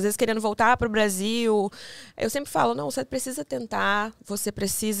sonho, às vezes querendo voltar para o Brasil, eu sempre falo, não, você precisa tentar, você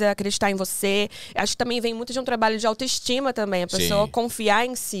precisa acreditar em você. Acho que também vem muito de um trabalho de autoestima também, a pessoa confiar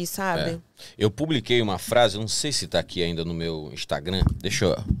em si, sabe? Eu publiquei uma frase, não sei se tá aqui ainda no meu Instagram, deixa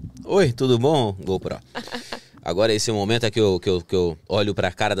eu... Oi, tudo bom? GoPro. Agora esse é o momento que eu olho para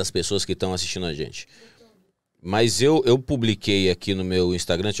a cara das pessoas que estão assistindo a gente. Mas eu publiquei aqui no meu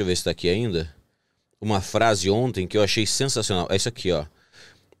Instagram, deixa eu ver se tá aqui ainda, uma frase ontem que eu achei sensacional. É isso aqui, ó.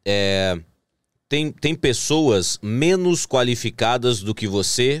 Tem pessoas menos qualificadas do que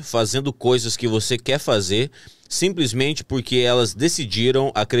você fazendo coisas que você quer fazer simplesmente porque elas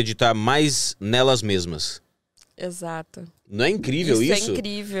decidiram acreditar mais nelas mesmas. Exato. Não é incrível isso? Isso é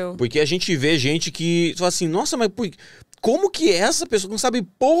incrível. Porque a gente vê gente que fala assim, nossa, mas como que essa pessoa que não sabe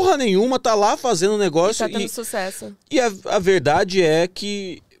porra nenhuma tá lá fazendo um negócio e tá tendo sucesso. E a verdade é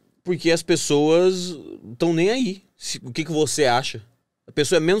que porque as pessoas estão nem aí. O que você acha? A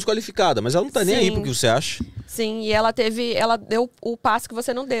pessoa é menos qualificada, mas ela não tá nem aí pro que você acha. Sim, e ela deu o passo que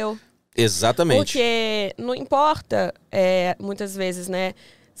você não deu. Exatamente. Porque não importa, muitas vezes, né?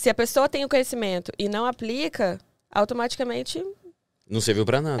 Se a pessoa tem o conhecimento e não aplica, automaticamente... não serviu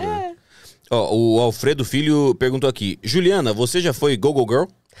pra nada, né? Ó, o Alfredo Filho perguntou aqui, Juliana, você já foi Go-Go Girl?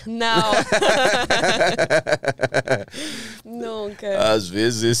 Não. Nunca. Às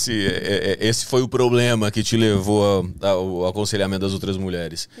vezes esse foi o problema que te levou ao aconselhamento das outras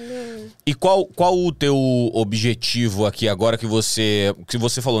mulheres. E qual o teu objetivo aqui agora que você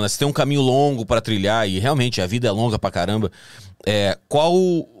falou, né? Você tem um caminho longo para trilhar e realmente a vida é longa pra caramba.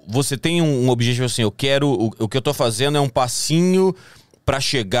 Você tem um objetivo assim, o que eu tô fazendo é um passinho pra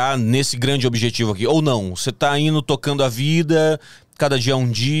chegar nesse grande objetivo aqui, ou não? Você tá indo tocando a vida, cada dia é um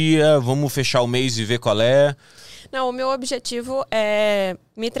dia, vamos fechar o mês e ver qual é? Não, o meu objetivo é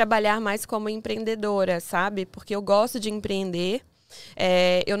me trabalhar mais como empreendedora, sabe? Porque eu gosto de empreender.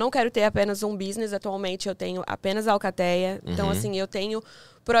 Eu não quero ter apenas um business. Atualmente eu tenho apenas a Alcateia. Então, assim, eu tenho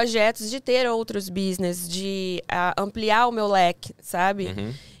projetos de ter outros business, de ampliar o meu leque,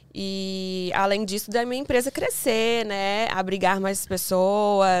 sabe? E, além disso, da minha empresa crescer, né? Abrigar mais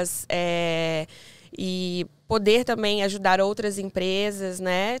pessoas, e poder também ajudar outras empresas,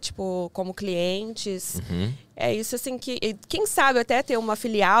 né? Tipo, como clientes. É isso, assim, que... Quem sabe até ter uma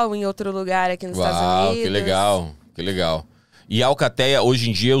filial em outro lugar aqui nos Estados Unidos. Que legal, que legal. E a Alcateia, hoje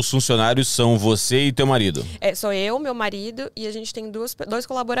em dia, os funcionários são você e teu marido? Sou eu, meu marido, e a gente tem dois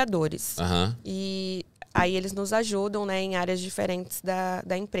colaboradores. E aí eles nos ajudam, né, em áreas diferentes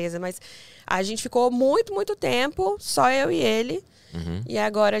da empresa. Mas a gente ficou muito, muito tempo, só eu e ele. E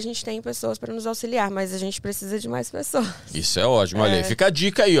agora a gente tem pessoas para nos auxiliar, mas a gente precisa de mais pessoas. Isso é ótimo. Olha, fica a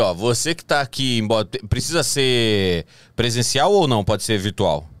dica aí, ó. Você que tá aqui, precisa ser presencial ou não? Pode ser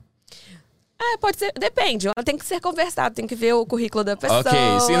virtual? Pode ser, depende. Tem que ser conversado, tem que ver o currículo da pessoa. Ok,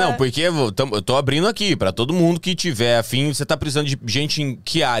 sim, não, porque eu tô abrindo aqui para todo mundo que tiver afim. Você tá precisando de gente em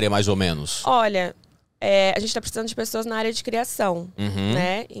que área, mais ou menos? Olha, a gente tá precisando de pessoas na área de criação,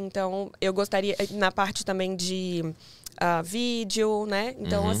 né? Então, eu gostaria, na parte também de vídeo, né?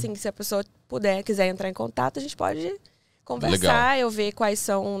 Então, assim, se a pessoa quiser entrar em contato, a gente pode conversar, eu ver quais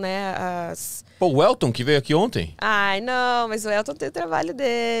são, né, as... Pô, o Elton que veio aqui ontem? Ai, não, mas o Elton tem o trabalho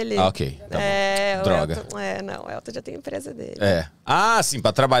dele. Ok, tá bom. Droga. O Elton já tem a empresa dele. Sim,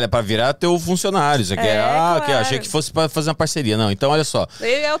 pra trabalhar, pra virar teu funcionário. Você quer... claro. Ok, achei que fosse pra fazer uma parceria. Não, então olha só. Eu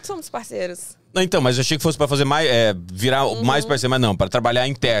e o Elton somos parceiros. Não, então, mas eu achei que fosse pra fazer mais, virar mais parceiro, mas não, pra trabalhar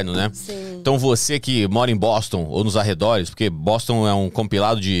interno, né? Sim. Então você que mora em Boston ou nos arredores, porque Boston é um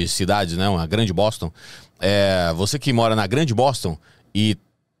compilado de cidades, né? Uma grande Boston. Você que mora na grande Boston e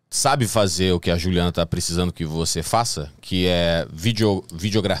sabe fazer o que a Juliana tá precisando que você faça, que é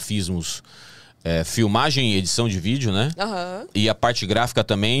videografismos, filmagem e edição de vídeo, né? E a parte gráfica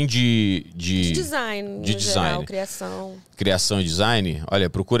também de design, de design. Geral, criação. Criação e design. Olha,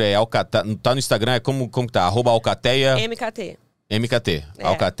 procura aí, tá no Instagram, como que tá? @Alcateia... MKT.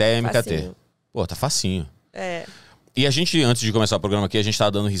 Alcateia MKT. Facinho. Pô, tá facinho. E a gente, antes de começar o programa aqui, a gente tava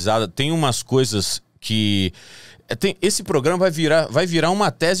dando risada. Tem umas coisas que... esse programa vai virar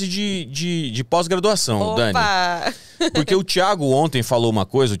uma tese de pós-graduação, Dani. Porque o Thiago ontem falou uma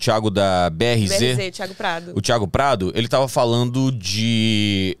coisa, o Thiago da BRZ, Thiago Prado. o Thiago Prado, ele tava falando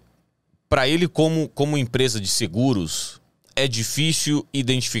de... Pra ele, como empresa de seguros, é difícil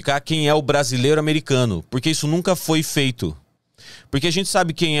identificar quem é o brasileiro americano, porque isso nunca foi feito. Porque a gente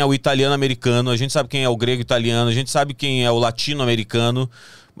sabe quem é o italiano americano, a gente sabe quem é o grego italiano, a gente sabe quem é o latino americano,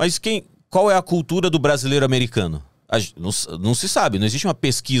 mas qual é a cultura do brasileiro americano? Não se sabe, não existe uma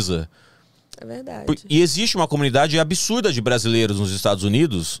pesquisa. É verdade. E existe uma comunidade absurda de brasileiros nos Estados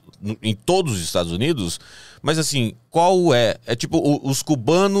Unidos, em todos os Estados Unidos, mas assim, qual é? É tipo os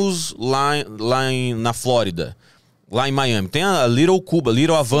cubanos na Flórida, lá em Miami. Tem a Little Cuba,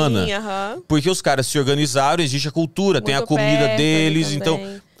 Little Havana. Sim, porque os caras se organizaram, existe a cultura, muito tem a comida deles, então...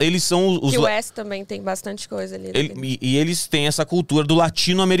 Eles são os... Que o West também tem bastante coisa ali. E eles têm essa cultura do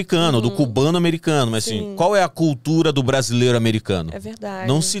latino-americano, do cubano-americano. Mas assim, qual é a cultura do brasileiro-americano? É verdade.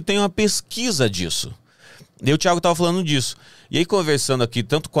 Não se tem uma pesquisa disso. E o Thiago tava falando disso. E aí, conversando aqui,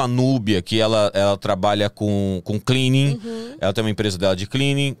 tanto com a Núbia, que ela trabalha com cleaning, ela tem uma empresa dela de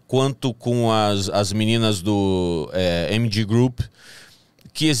cleaning, quanto com as meninas do MG Group,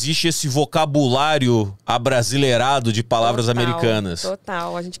 que existe esse vocabulário abrasileirado de palavras americanas.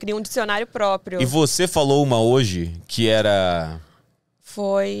 Total, a gente cria um dicionário próprio. E você falou uma hoje que era...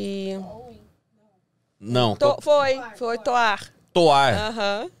 Foi... Não. Foi toar. Toar.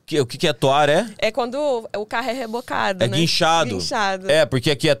 O que é toar, É quando o carro é rebocado, né? Guinchado.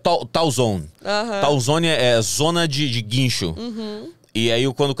 Porque aqui é tow zone. Tow zone é zona de guincho. E aí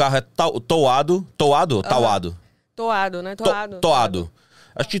quando o carro é toado ou tauado? Toado, né? Toado.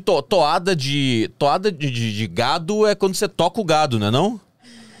 Acho que toada de gado é quando você toca o gado, né, não?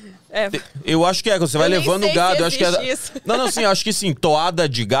 Eu acho que quando você vai levando o gado. Acho que isso. Não, sim, acho que sim. Toada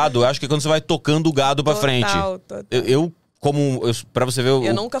de gado, acho que é quando você vai tocando o gado pra frente. Total. Eu pra você ver...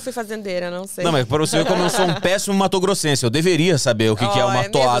 Eu nunca fui fazendeira, não sei. Não, mas pra você ver como eu sou um péssimo matogrossense. Eu deveria saber o que é uma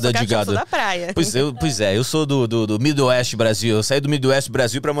toada de gado. Eu sou da praia. Pois é, eu sou do Midwest Brasil. Eu saí do Midwest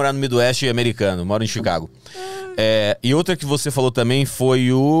Brasil pra morar no Midwest americano. Moro em Chicago. E outra que você falou também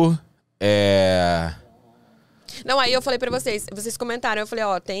foi o... Não, aí eu falei pra vocês comentaram, eu falei,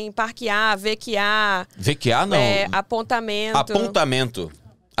 ó, tem parquear, vequear... Vequear, não. Apontamento.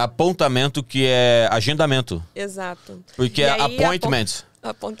 Apontamento que é agendamento. Exato. Porque é appointment.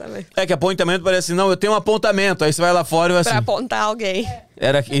 Apontamento. É que apontamento parece assim, não, eu tenho um apontamento. Aí você vai lá fora e vai assim... Pra apontar alguém.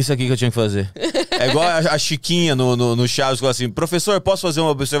 Era isso aqui que eu tinha que fazer. É igual a Chiquinha no Chaves, que fala assim, professor, posso fazer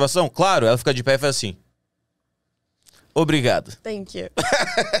uma observação? Claro, ela fica de pé e faz assim. Obrigado. Thank you.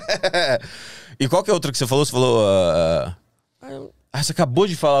 E qual que é outra que você falou? Você falou... você acabou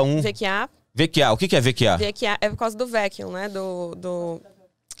de falar um... Vequear. Vequear. O que é vequear? Vequear é por causa do vacuum, né? Do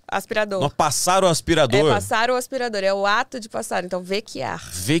aspirador. Nós passar o aspirador. Passar o aspirador. É o ato de passar. Então, vequear.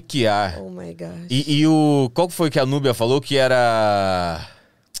 Vequear. Oh, my gosh. E qual que foi que a Núbia falou que era...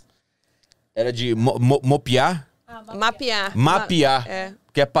 Era de mopear? Mapear. Mapear.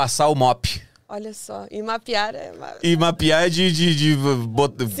 Que é passar o mop. Olha só. E mapear é... E mapear é de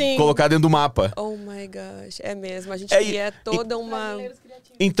colocar dentro do mapa. Oh, my gosh. É mesmo. A gente cria toda uma...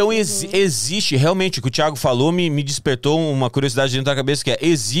 Então existe, realmente, o que o Thiago falou me despertou uma curiosidade dentro da cabeça, que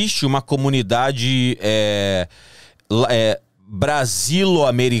existe uma comunidade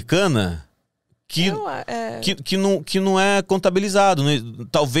brasilo-americana que não é contabilizado. Né?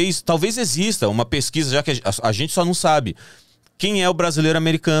 Talvez exista uma pesquisa, já que a gente só não sabe quem é o brasileiro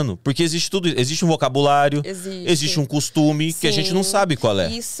americano. Porque existe tudo, existe um vocabulário, existe um costume que a gente não sabe qual é.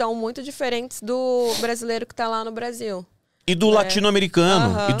 E são muito diferentes do brasileiro que está lá no Brasil. E do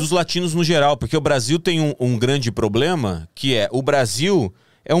latino-americano, e dos latinos no geral, porque o Brasil tem um grande problema, que o Brasil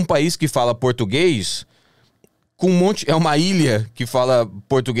é um país que fala português, com é uma ilha que fala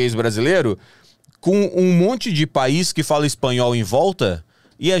português brasileiro, com um monte de país que fala espanhol em volta,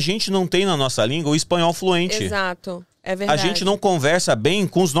 e a gente não tem na nossa língua o espanhol fluente. Exato, é verdade. A gente não conversa bem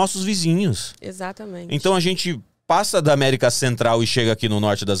com os nossos vizinhos. Exatamente. Então a gente passa da América Central e chega aqui no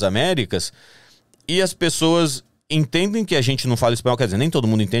norte das Américas, e as pessoas... entendem que a gente não fala espanhol, quer dizer, nem todo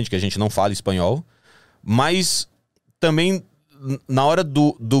mundo entende que a gente não fala espanhol, mas também na hora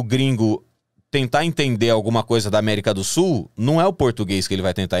do gringo tentar entender alguma coisa da América do Sul, não é o português que ele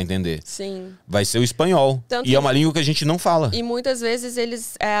vai tentar entender. Sim. Vai ser o espanhol. E é uma língua que a gente não fala. E muitas vezes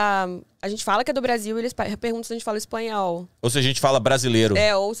eles... a gente fala que é do Brasil e eles perguntam se a gente fala espanhol. Ou se a gente fala brasileiro.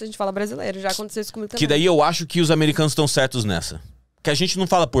 Ou se a gente fala brasileiro. Já aconteceu isso comigo também. Que daí eu acho que os americanos estão certos nessa. Que a gente não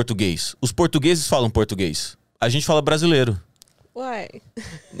fala português. Os portugueses falam português. A gente fala brasileiro. Uai.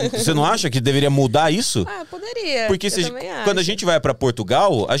 Você não acha que deveria mudar isso? Poderia. Porque quando a gente vai pra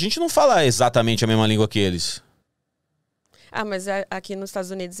Portugal, a gente não fala exatamente a mesma língua que eles. Mas aqui nos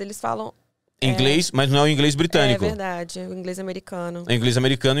Estados Unidos eles falam... Inglês, mas não é o inglês britânico. É verdade, o inglês americano. É inglês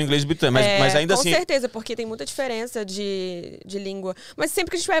americano e inglês britânico. Mas ainda assim... Com certeza, porque tem muita diferença de língua. Mas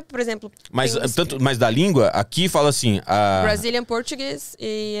sempre que a gente vai, por exemplo... Mas da língua, aqui fala assim... Brazilian Portuguese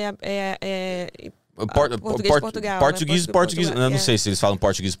e... Portugal. Português. Não sei se eles falam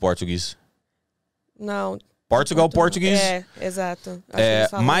português. Não. Português. Exato.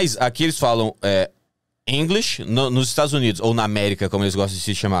 Mas aqui eles falam English nos Estados Unidos, ou na América, como eles gostam de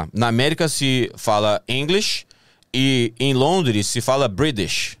se chamar. Na América se fala English e em Londres se fala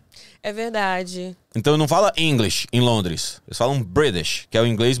British. É verdade. Então não fala English em Londres. Eles falam British, que é o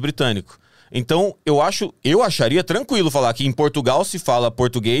inglês britânico. Então, eu acharia tranquilo falar que em Portugal se fala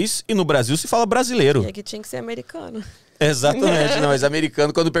português e no Brasil se fala brasileiro. E aqui tinha que ser americano. Exatamente, não, mas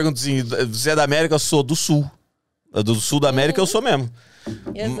americano, quando pergunta assim, você é da América, eu sou do Sul. Do Sul da América eu sou mesmo.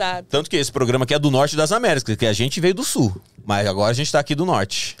 Exato. Tanto que esse programa aqui é do Norte das Américas, que a gente veio do Sul. Mas agora a gente tá aqui do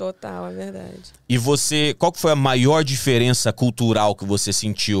Norte. Total, é verdade. E você, qual que foi a maior diferença cultural que você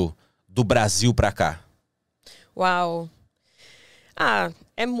sentiu do Brasil pra cá? Uau.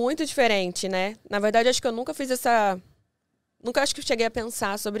 É muito diferente, né? Na verdade, acho que eu nunca fiz nunca acho que cheguei a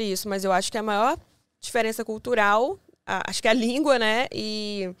pensar sobre isso, mas eu acho que a maior diferença cultural, acho que é a língua, né?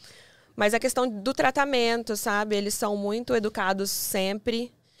 Mas a questão do tratamento, sabe? Eles são muito educados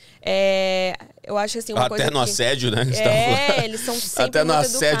sempre. Eu acho assim, uma coisa até no assédio, né? Eles são sempre até no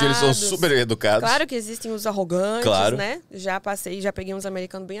assédio educados. eles são super educados. Claro que existem os arrogantes, claro. né? Já peguei uns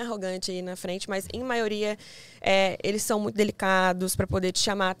americanos bem arrogantes aí na frente, mas em maioria eles são muito delicados para poder te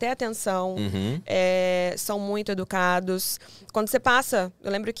chamar até atenção. Uhum. São muito educados. Quando você passa,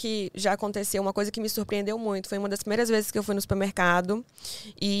 eu lembro que já aconteceu uma coisa que me surpreendeu muito. Foi uma das primeiras vezes que eu fui no supermercado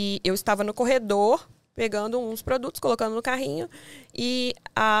e eu estava no corredor pegando uns produtos, colocando no carrinho, e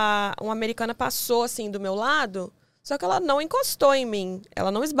uma americana passou, assim, do meu lado, Só que ela não encostou em mim.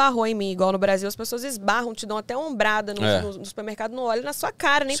 Ela não esbarrou em mim. Igual no Brasil, as pessoas esbarram, te dão até uma ombrada no supermercado, não olham na sua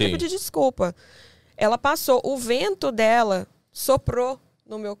cara, nem pra pedir desculpa. Ela passou. O vento dela soprou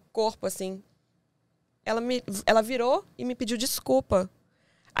no meu corpo, assim. Ela virou e me pediu desculpa.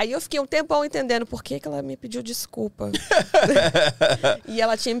 Aí eu fiquei um tempão entendendo por que ela me pediu desculpa. E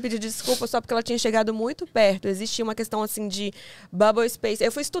ela tinha me pedido desculpa só porque ela tinha chegado muito perto. Existia uma questão assim de bubble space. Eu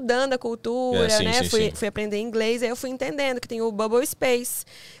fui estudando a cultura, né? Fui aprender inglês, aí eu fui entendendo que tem o bubble space,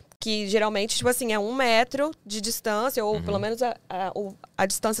 que geralmente, tipo assim, é 1 metro de distância, ou pelo menos a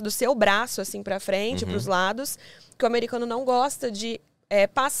distância do seu braço, assim, pra frente, pros lados, que o americano não gosta de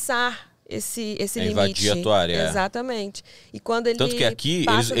passar esse limite. Invadir a tua área. Exatamente. E quando ele Tanto que aqui,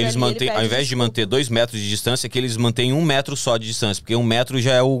 eles ali, mantêm, ao invés de manter 2 metros de distância, aqui eles mantêm 1 metro só de distância, porque 1 metro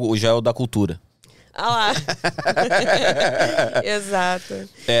já é o da cultura. Ah lá. Exato.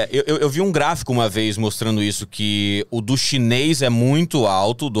 Eu vi um gráfico uma vez mostrando isso, que o do chinês é muito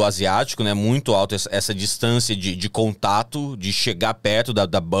alto, do asiático, né? Muito alto essa distância de contato, de chegar perto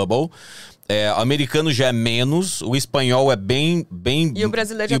da bubble. O americano já é menos, o espanhol é bem... E o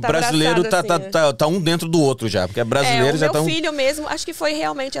brasileiro já tá brasileiro tá um dentro do outro já, porque brasileiro já tá o meu filho mesmo, acho que foi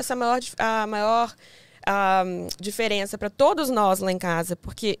realmente essa a maior diferença para todos nós lá em casa,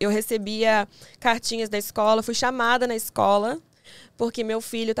 porque eu recebia cartinhas da escola, fui chamada na escola, porque meu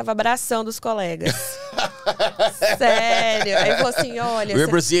filho tava abraçando os colegas. Sério. Aí ele falou assim, olha,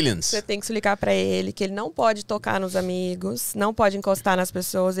 você tem que explicar pra ele que ele não pode tocar nos amigos, não pode encostar nas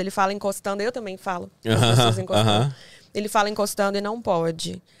pessoas. Ele fala encostando, eu também falo. As pessoas encostando. Ele fala encostando e não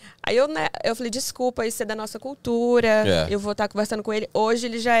pode. Aí eu falei, desculpa, isso é da nossa cultura. Eu vou estar conversando com ele. Hoje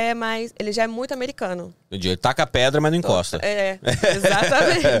ele já é muito americano. Ele taca a pedra, mas não encosta.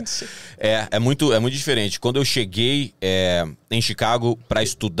 Exatamente. É muito diferente. Quando eu cheguei em Chicago para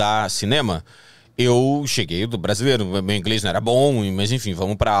estudar cinema, eu cheguei do brasileiro. Meu inglês não era bom, mas enfim,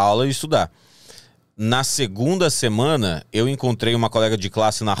 vamos pra aula e estudar. Na segunda semana, eu encontrei uma colega de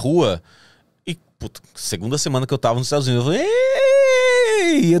classe na rua e, segunda semana que eu tava nos Estados Unidos, eu falei,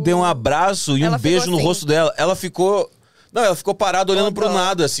 ei! Eu dei um abraço e um beijo no rosto dela. Ela ficou parada olhando pro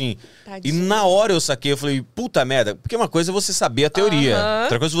nada, assim. Tadinha. E na hora eu saquei, eu falei, puta merda. Porque uma coisa é você saber a teoria,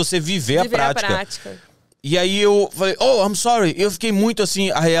 outra coisa é você viver a prática. E aí eu falei, oh, I'm sorry. Eu fiquei muito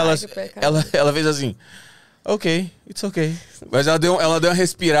assim, aí ela fez assim, ok, it's okay. Mas ela deu uma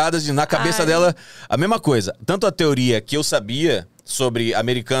respirada assim, na cabeça dela, a mesma coisa. Tanto a teoria que eu sabia sobre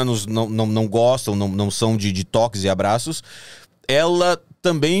americanos não gostam, não são de toques e abraços, ela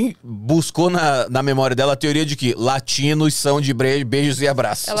também buscou na memória dela a teoria de que latinos são de beijos e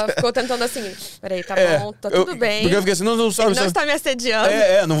abraços. Ela ficou tentando assim, peraí, tá bom, tá tudo bem. Porque eu fiquei assim, não, sorry. Ele não está me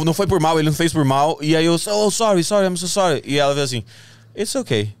assediando. Não foi por mal, ele não fez por mal. E aí eu, sorry, I'm so sorry. E ela veio assim, it's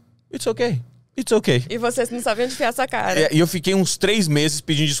okay. E você não sabia onde enfiar essa cara. E eu fiquei uns 3 meses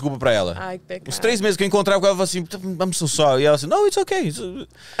pedindo desculpa pra ela. Ai, que pecado. Uns 3 meses que eu encontrava com ela, eu falava assim, I'm so sorry. E ela assim, no, it's okay.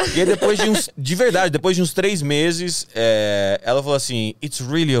 E aí depois depois de uns 3 meses, ela falou assim, it's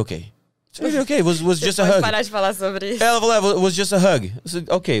really okay. It's really okay, it was just a hug. Parar de falar sobre isso. Ela falou, it was just a hug. Eu falei,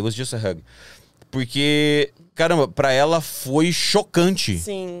 ok, it was just a hug. Porque, caramba, pra ela foi chocante.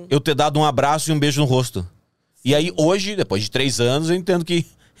 Sim. Eu ter dado um abraço e um beijo no rosto. E aí hoje, depois de 3 anos, eu entendo que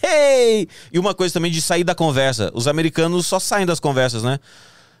hey! E uma coisa também de sair da conversa. Os americanos só saem das conversas, né?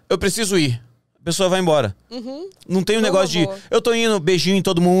 Eu preciso ir. A pessoa vai embora. Não tem um negócio de eu tô indo, beijinho em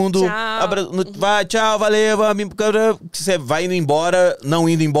todo mundo. Tchau. Vai, tchau, valeu. Você vai indo embora, não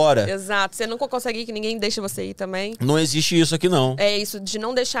indo embora. Exato. Você nunca consegue ir, que ninguém deixa você ir também. Não existe isso aqui, não. É isso, de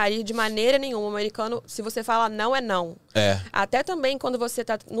não deixar ir de maneira nenhuma. O americano, se você fala não, é não. Até também quando você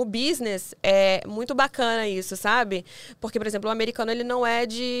tá no business, é muito bacana isso, sabe? Porque, por exemplo, o americano, ele não é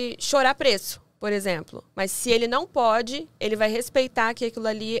de chorar preço, por exemplo. Mas se ele não pode, ele vai respeitar que aquilo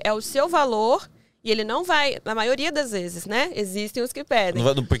ali é o seu valor e ele não vai, na maioria das vezes, né? Existem os que pedem.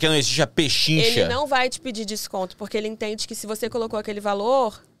 Porque não existe a pechincha. Ele não vai te pedir desconto, porque ele entende que se você colocou aquele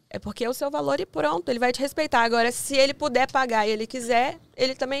valor, é porque é o seu valor e pronto, ele vai te respeitar. Agora, se ele puder pagar e ele quiser,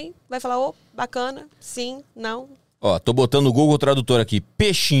 ele também vai falar, bacana, sim, não. Ó, tô botando o Google Tradutor aqui,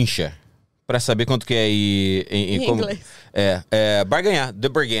 pechincha, pra saber quanto que é em inglês. Barganhar, the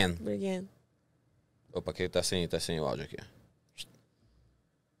bargain. Bargain. Opa, que tá sem o áudio aqui.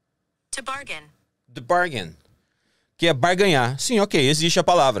 To bargain. The bargain. Que é barganhar. Sim, ok, existe a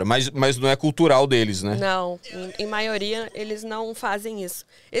palavra, mas não é cultural deles, né? Não, em maioria eles não fazem isso.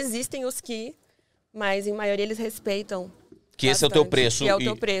 Existem os que, mas em maioria eles respeitam. Que esse é o teu preço. Que é o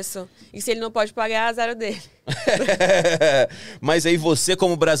teu preço. E se ele não pode pagar, é azar dele. Mas aí você,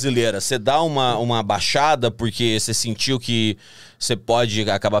 como brasileira, você dá uma baixada porque você sentiu que você pode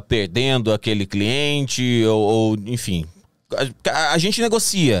acabar perdendo aquele cliente ou enfim. A gente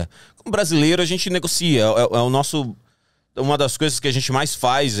negocia. Como brasileiro, a gente negocia. É o nosso... Uma das coisas que a gente mais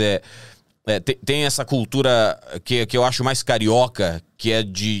faz tem essa cultura que eu acho mais carioca, que é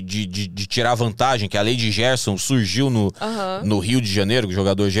de tirar vantagem, que a lei de Gerson surgiu no Rio de Janeiro, o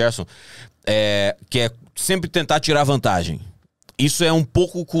jogador Gerson, que é sempre tentar tirar vantagem. Isso é um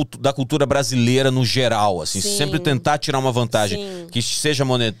pouco da cultura brasileira no geral, assim, Sim. sempre tentar tirar uma vantagem, Sim. que seja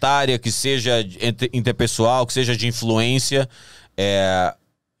monetária, que seja interpessoal, que seja de influência,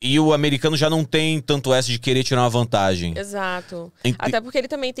 e o americano já não tem tanto essa de querer tirar uma vantagem. Exato. Até porque ele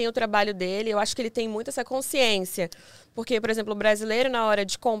também tem o trabalho dele, eu acho que ele tem muito essa consciência. Porque, por exemplo, o brasileiro, na hora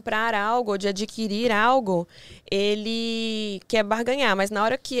de comprar algo, de adquirir algo, ele quer barganhar. Mas na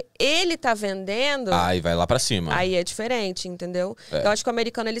hora que ele tá vendendo... Aí vai lá pra cima. Aí é diferente, entendeu? Eu acho que o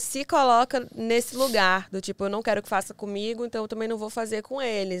americano, ele se coloca nesse lugar. Do tipo, eu não quero que faça comigo, então eu também não vou fazer com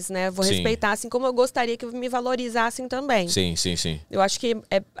eles, né? Vou respeitar, assim como eu gostaria que me valorizassem também. Sim. Eu acho que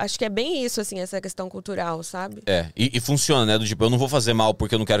é bem isso, assim, essa questão cultural, sabe? E funciona, né? Do tipo, eu não vou fazer mal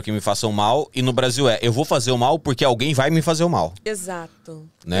porque eu não quero que me façam mal. E no Brasil eu vou fazer o mal porque alguém vai me fazer o mal. Exato.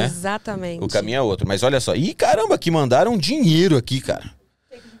 Né? Exatamente. O caminho é outro. Mas olha só. Ih, caramba, que mandaram dinheiro aqui, cara.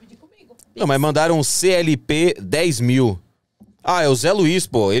 Não, mas mandaram CLP 10 mil. Ah, é o Zé Luiz,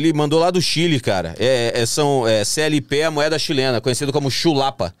 pô. Ele mandou lá do Chile, cara. CLP é a moeda chilena, conhecido como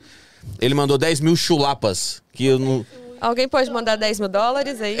chulapa. Ele mandou 10 mil chulapas. Que eu não... Alguém pode mandar 10 mil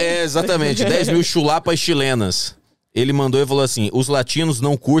dólares aí? Exatamente. 10 mil chulapas chilenas. Ele mandou e falou assim: os latinos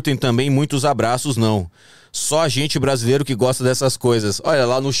não curtem também muitos abraços, não. Só a gente brasileiro que gosta dessas coisas. Olha,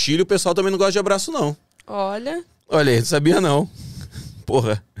 lá no Chile o pessoal também não gosta de abraço, não. Olha aí, não sabia não.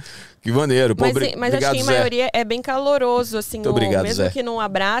 Porra, que maneiro. Pô, mas obrigado, acho que em Zé. maioria é bem caloroso, assim. Muito obrigado, mesmo Zé. que não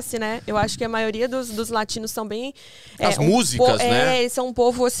abrace, né? Eu acho que a maioria dos latinos são bem... As músicas, né? Eles são um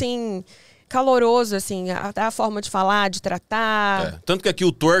povo, assim, caloroso, assim. Até a forma de falar, de tratar. Tanto que aqui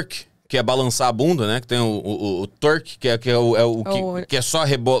o twerk, que é balançar a bunda, né? Que tem o twerk, que é só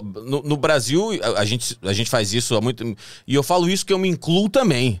rebolar. No Brasil, a gente faz isso há muito... E eu falo isso que eu me incluo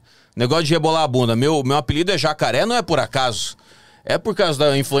também. Negócio de rebolar a bunda. Meu apelido é Jacaré, não é por acaso. É por causa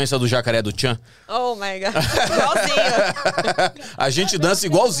da influência do Jacaré do Tchan. Oh, my God.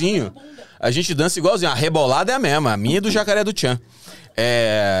 Igualzinho. A gente dança igualzinho. A rebolada é a mesma. A minha é do Jacaré do Tchan.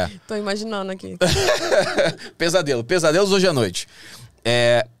 Tô imaginando aqui. Pesadelos hoje à noite.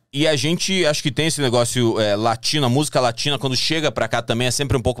 E a gente, acho que tem esse negócio latino, a música latina, quando chega pra cá também é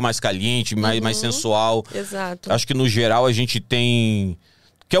sempre um pouco mais caliente, mais sensual. Exato. Acho que no geral a gente tem...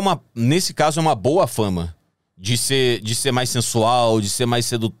 nesse caso é uma boa fama. De ser mais sensual, de ser mais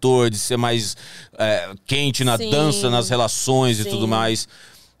sedutor, de ser mais quente na dança, nas relações e tudo mais.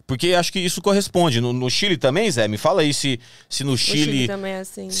 Porque acho que isso corresponde. No Chile também, Zé? Me fala aí se no Chile também é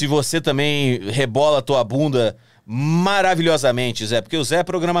assim. Se você também rebola a tua bunda maravilhosamente, Zé. Porque o Zé é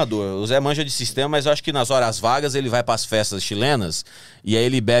programador. O Zé manja de sistema, mas eu acho que nas horas vagas ele vai pras festas chilenas e aí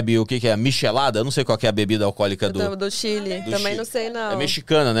ele bebe o que é? Michelada? Eu não sei qual que é a bebida alcoólica Do Chile. Também Chile. não sei, não. É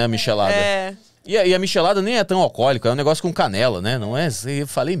mexicana, né? A michelada. E a michelada nem é tão alcoólica, é um negócio com canela, né? Não é... Eu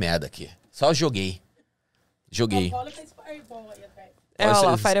falei merda aqui. Só joguei. Olha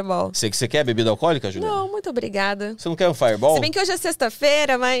lá, Fireball. Você quer bebida alcoólica, Juliana? Não, muito obrigada. Você não quer um Fireball? Se bem que hoje é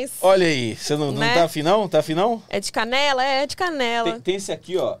sexta-feira, mas... Olha aí, você não tá afinão? Tá afinão? É de canela? É de canela. Tem esse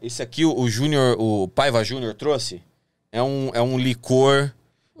aqui, ó. Esse aqui o Paiva Júnior trouxe. É um licor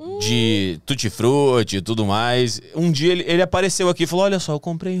de tutti-frutti e tudo mais. Um dia ele apareceu aqui e falou: olha só, eu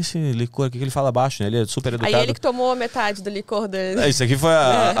comprei esse licor aqui, que ele fala baixo, né? Ele é super educado. Aí ele que tomou metade do licor dele. Isso aqui foi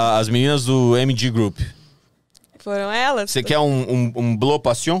as meninas do MG Group. Foram elas? Você quer um Bleu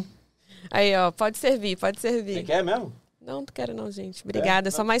Passion? Aí, ó, pode servir. Você quer mesmo? Não quero não, gente. Obrigada,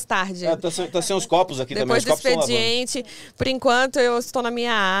 só mais tarde. Tá sem os copos aqui Depois também. Depois do expediente, por enquanto eu estou na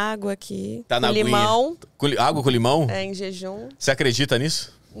minha água aqui. Tá com na limão. Água com limão? Em jejum. Você acredita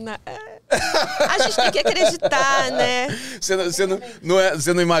nisso? A gente tem que acreditar, né?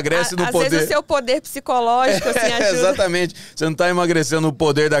 Você não emagrece no poder... Às vezes o seu poder psicológico, assim, ajuda. Exatamente. Você não tá emagrecendo no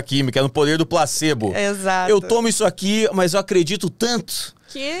poder da química, é no poder do placebo. Exato. Eu tomo isso aqui, mas eu acredito tanto.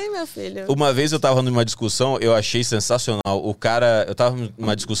 Que, meu filho? Uma vez eu tava numa discussão, eu achei sensacional. Eu tava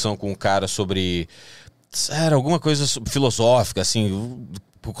numa discussão com um cara sobre... Era alguma coisa filosófica, assim,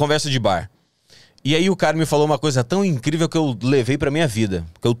 conversa de bar. E aí o cara me falou uma coisa tão incrível que eu levei pra minha vida,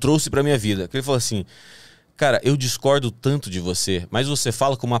 que eu trouxe pra minha vida. Que ele falou assim: cara, eu discordo tanto de você, mas você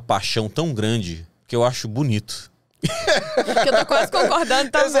fala com uma paixão tão grande que eu acho bonito. Porque eu tô quase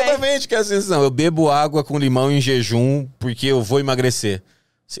concordando também. Exatamente, que é assim, não, eu bebo água com limão em jejum porque eu vou emagrecer.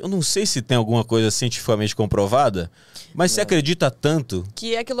 Eu não sei se tem alguma coisa cientificamente comprovada, mas você acredita tanto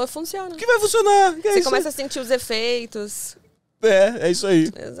Que aquilo funciona. que vai funcionar. Que é Você isso começa a sentir os efeitos. É isso aí.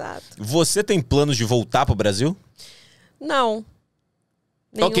 Exato. Você tem planos de voltar pro Brasil? Não.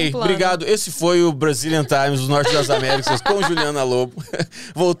 Nenhum Ok, plano. obrigado. Esse foi o Brazilian Times do Norte das Américas com Juliana Lobo.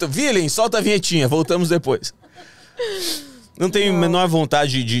 Villain, solta a vinhetinha, voltamos depois. Não tenho a menor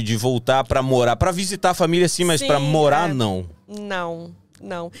vontade de voltar pra morar, pra visitar a família sim, mas Sim, pra morar é. não.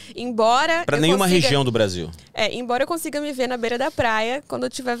 Não. Embora. Pra eu nenhuma consiga- região do Brasil. Embora eu consiga me ver na beira da praia quando eu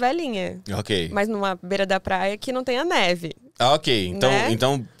tiver velhinha. Ok. Mas numa beira da praia que não tenha neve. Ok, Né?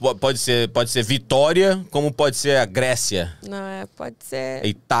 então pode ser Vitória, como pode ser a Grécia, Não, pode ser. a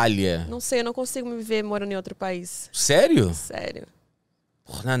Itália. Não sei, eu não consigo me ver morando em outro país. Sério? Sério.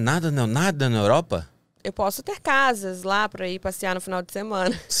 Porra, nada na Europa? Eu posso ter casas lá pra ir passear no final de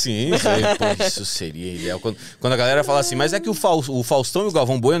semana. Sim, pô, isso seria ideal. Quando a galera fala assim, mas é que o Faustão e o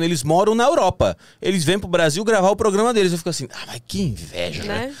Galvão Bueno, eles moram na Europa. Eles vêm pro Brasil gravar o programa deles. Eu fico assim, mas que inveja,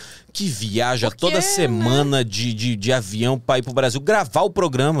 né? Que viaja Porque, toda semana de avião pra ir pro Brasil gravar o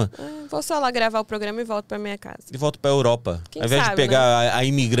programa. Vou só lá gravar o programa e volto pra minha casa. E volto pra Europa. Quem Ao invés de sabe, pegar a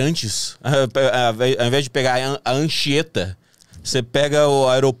imigrantes, ao invés de pegar a Anchieta, você pega o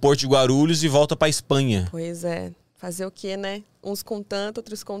aeroporto de Guarulhos e volta pra Espanha. Pois é. Fazer o quê, né? Uns com tanto,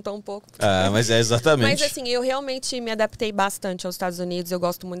 outros com tão pouco. Mas é exatamente. Mas assim, eu realmente me adaptei bastante aos Estados Unidos. Eu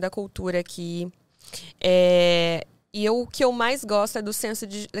gosto muito da cultura aqui. E o que eu mais gosto é do senso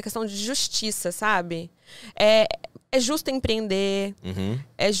da questão de justiça, sabe? É justo empreender,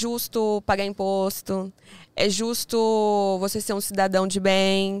 é justo pagar imposto, é justo você ser um cidadão de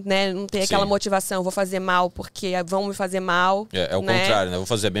bem, né? Não ter aquela motivação, vou fazer mal porque vão me fazer mal. É o né? contrário, né? Vou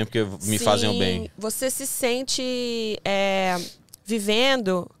fazer bem porque me fazem o bem. Você se sente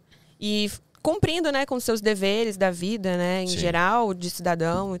vivendo e cumprindo, né, com seus deveres da vida, né, em geral, de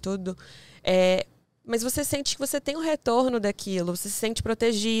cidadão e tudo. Mas você sente que você tem um retorno daquilo, você se sente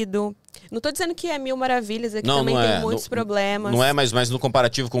protegido. Não estou dizendo que é mil maravilhas, aqui também tem muitos problemas. Não é, mas no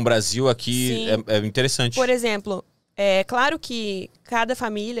comparativo com o Brasil, aqui é interessante. Por exemplo, é claro que cada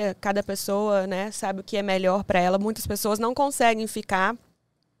família, cada pessoa, né, sabe o que é melhor para ela. Muitas pessoas não conseguem ficar,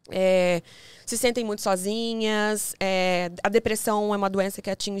 se sentem muito sozinhas. A depressão é uma doença que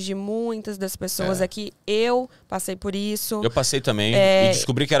atinge muitas das pessoas aqui. Eu passei por isso. Eu passei também e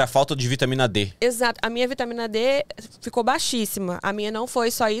descobri que era falta de vitamina D. Exato. A minha vitamina D ficou baixíssima. A minha não foi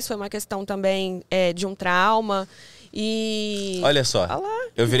só isso, foi uma questão também de um trauma. E... Olha só, Olha lá,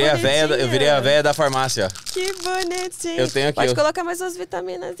 eu virei a véia da farmácia. Que bonitinho. Eu tenho aqui, Pode colocar mais umas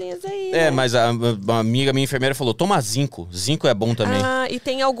vitaminazinhas aí. Né? Mas a amiga, minha enfermeira falou, toma zinco. Zinco é bom também. E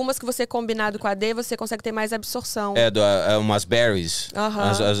tem algumas que você combinado com a D, você consegue ter mais absorção. Umas berries.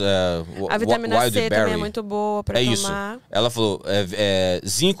 A vitamina wild C berry. também é muito boa pra tomar. Isso. Ela falou,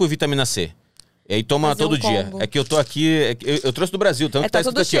 zinco e vitamina C. E aí toma Fazer todo dia. combo. É que eu tô aqui, eu trouxe do Brasil, tanto que tá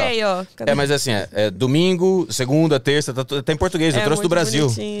escrito tudo aqui, cheio, ó. Mas assim, domingo, segunda, terça, tá em português, eu trouxe do muito Brasil.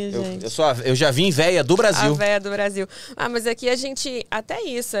 bonitinho, gente. Eu já vim véia do Brasil. A véia do Brasil. Mas aqui a gente, até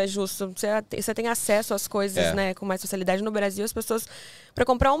isso é justo. Você tem acesso às coisas, né, com mais facilidade. No Brasil, as pessoas, para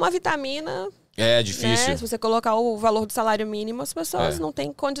comprar uma vitamina... É difícil. Né, se você colocar o valor do salário mínimo, as pessoas não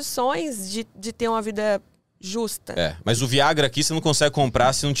têm condições de ter uma vida justa. Mas o Viagra aqui você não consegue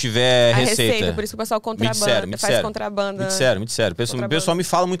comprar se não tiver receita. Por isso que o pessoal faz contrabando. Muito sério. O pessoal me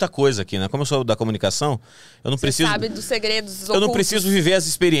fala muita coisa aqui, né? Como eu sou da comunicação, eu não preciso... Você sabe dos segredos Eu não ocultos. preciso viver as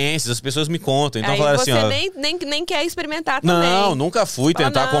experiências, as pessoas me contam. Então falaram assim, ó... Você nem quer experimentar também. Não, nunca fui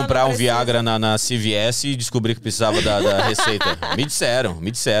tentar comprar um precisa. Viagra na CVS e descobri que precisava da receita. Me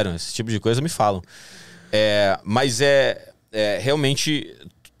disseram. Esse tipo de coisa me falam. Mas realmente...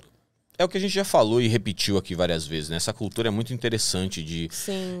 É o que a gente já falou e repetiu aqui várias vezes, né? Essa cultura é muito interessante de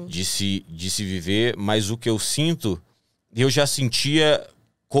se viver, mas o que eu sinto, eu já sentia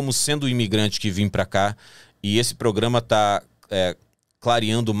como sendo o imigrante que vim pra cá, e esse programa tá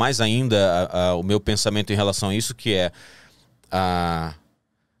clareando mais ainda o meu pensamento em relação a isso, que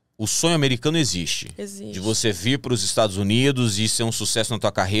o sonho americano existe. De você vir para os Estados Unidos e ser um sucesso na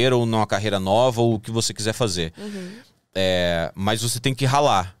tua carreira, ou numa carreira nova, ou o que você quiser fazer. Mas você tem que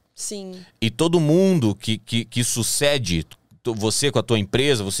ralar. Sim. E todo mundo que sucede, você com a tua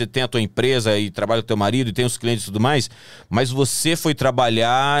empresa, você tem a tua empresa e trabalha com o teu marido e tem os clientes e tudo mais, mas você foi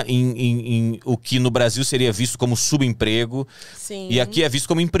trabalhar em o que no Brasil seria visto como subemprego. Sim. E aqui é visto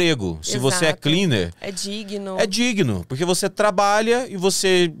como emprego. Se você é cleaner... É digno. É digno, porque você trabalha e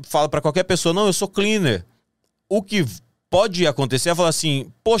você fala pra qualquer pessoa, não, eu sou cleaner. O que pode acontecer, ela falar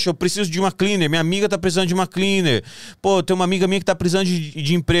assim, poxa, eu preciso de uma cleaner, minha amiga tá precisando de uma cleaner. Pô, tem uma amiga minha que tá precisando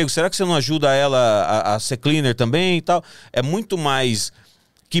de emprego, será que você não ajuda ela a ser cleaner também e tal? É muito mais,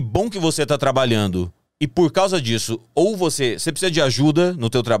 que bom que você tá trabalhando. E por causa disso, ou você precisa de ajuda no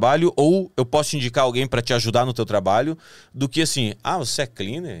teu trabalho, ou eu posso te indicar alguém para te ajudar no teu trabalho, do que assim, você é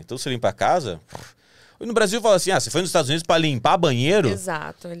cleaner? Então você limpa a casa? E no Brasil fala assim, você foi nos Estados Unidos para limpar banheiro?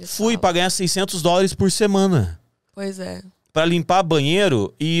 Exato. Fui para ganhar $600 por semana. Pois é. Para limpar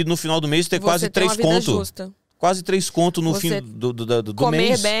banheiro e no final do mês ter quase 3 conto. Justa. Quase 3 conto no fim do comer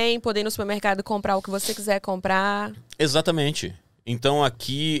mês. Comer bem, poder ir no supermercado comprar o que você quiser comprar. Exatamente. Então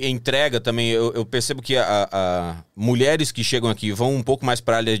aqui, entrega também, eu percebo que mulheres que chegam aqui vão um pouco mais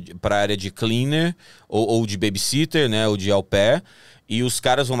para a área de cleaner ou de babysitter, né, ou de au pair, e os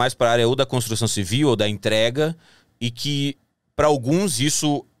caras vão mais para a área ou da construção civil ou da entrega, e que para alguns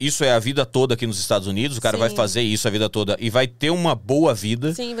isso é a vida toda aqui nos Estados Unidos, o cara vai fazer isso a vida toda e vai ter uma boa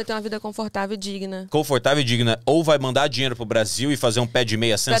vida. Sim, vai ter uma vida confortável e digna. Confortável e digna, ou vai mandar dinheiro pro Brasil e fazer um pé de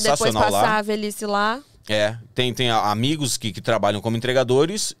meia sensacional pra depois passar a velhice lá. Tem amigos que trabalham como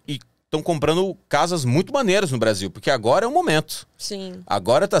entregadores e estão comprando casas muito maneiras no Brasil, porque agora é o momento. Sim.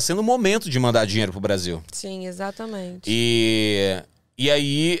 Agora está sendo o momento de mandar dinheiro pro Brasil. Sim, exatamente. E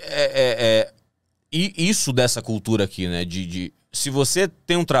aí, e isso dessa cultura aqui, né? Se você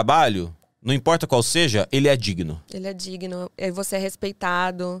tem um trabalho, não importa qual seja, ele é digno. Ele é digno, você é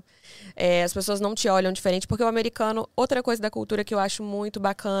respeitado, as pessoas não te olham diferente, porque o americano, outra coisa da cultura que eu acho muito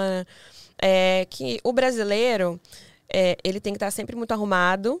bacana, é que o brasileiro, ele tem que estar sempre muito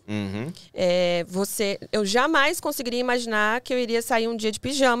arrumado. Uhum. Eu jamais conseguiria imaginar que eu iria sair um dia de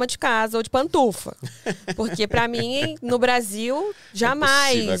pijama de casa ou de pantufa. Porque pra mim, no Brasil,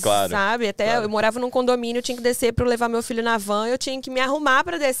 jamais, é claro, sabe? Até eu morava num condomínio, eu tinha que descer para levar meu filho na van, eu tinha que me arrumar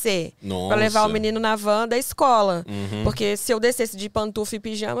para descer. Para levar o menino na van da escola. Uhum. Porque se eu descesse de pantufa e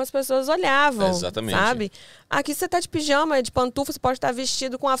pijama, as pessoas olhavam. Exatamente. Sabe? Aqui você tá de pijama, de pantufa, você pode estar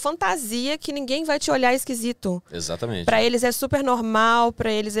vestido com a fantasia que ninguém vai te olhar esquisito. Exatamente. Pra eles é super normal, pra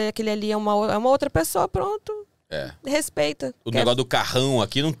eles aquele ali é uma outra pessoa, pronto. Respeita. O negócio do carrão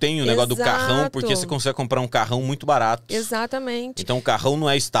aqui não tem o negócio do carrão, porque você consegue comprar um carrão muito barato. Exatamente. Então o carrão não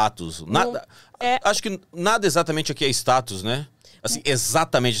é status. Nada, acho que nada exatamente aqui é status, né? Assim,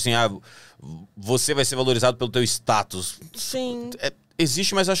 exatamente assim, você vai ser valorizado pelo teu status. Sim.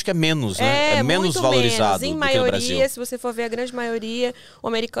 Existe, mas acho que é menos, né? É menos valorizado em do maioria, que no Brasil. Se você for ver a grande maioria, o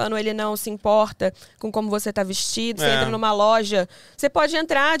americano, ele não se importa com como você tá vestido. Você entra numa loja, você pode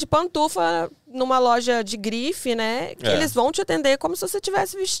entrar de pantufa numa loja de grife, né? Que eles vão te atender como se você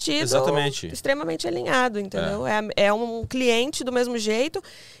tivesse vestido extremamente alinhado, entendeu? É um cliente do mesmo jeito,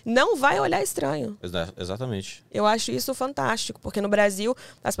 não vai olhar estranho. Exatamente. Eu acho isso fantástico, porque no Brasil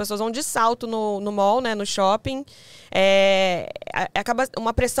as pessoas vão de salto no mall, né? No shopping. Acaba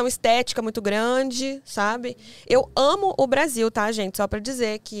uma pressão estética muito grande, sabe? Eu amo o Brasil, tá, gente? Só pra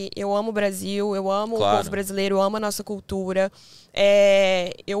dizer que eu amo o Brasil, eu amo o povo brasileiro, eu amo a nossa cultura.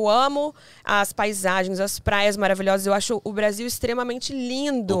 Eu amo as paisagens, as praias maravilhosas. Eu acho o Brasil extremamente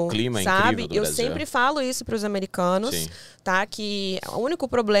lindo. O clima sabe? É incrível do eu Brasil. sempre falo isso para os americanos, tá? Que o único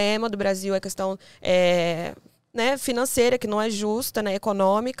problema do Brasil é a questão né, financeira, que não é justa, né,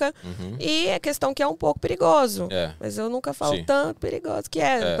 econômica, e a questão que é um pouco perigoso. Mas eu nunca falo tanto perigoso que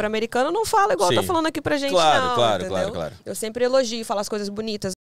é. Para americano eu não falo igual tá falando aqui pra gente, não. Claro. Eu sempre elogio, falo as coisas bonitas.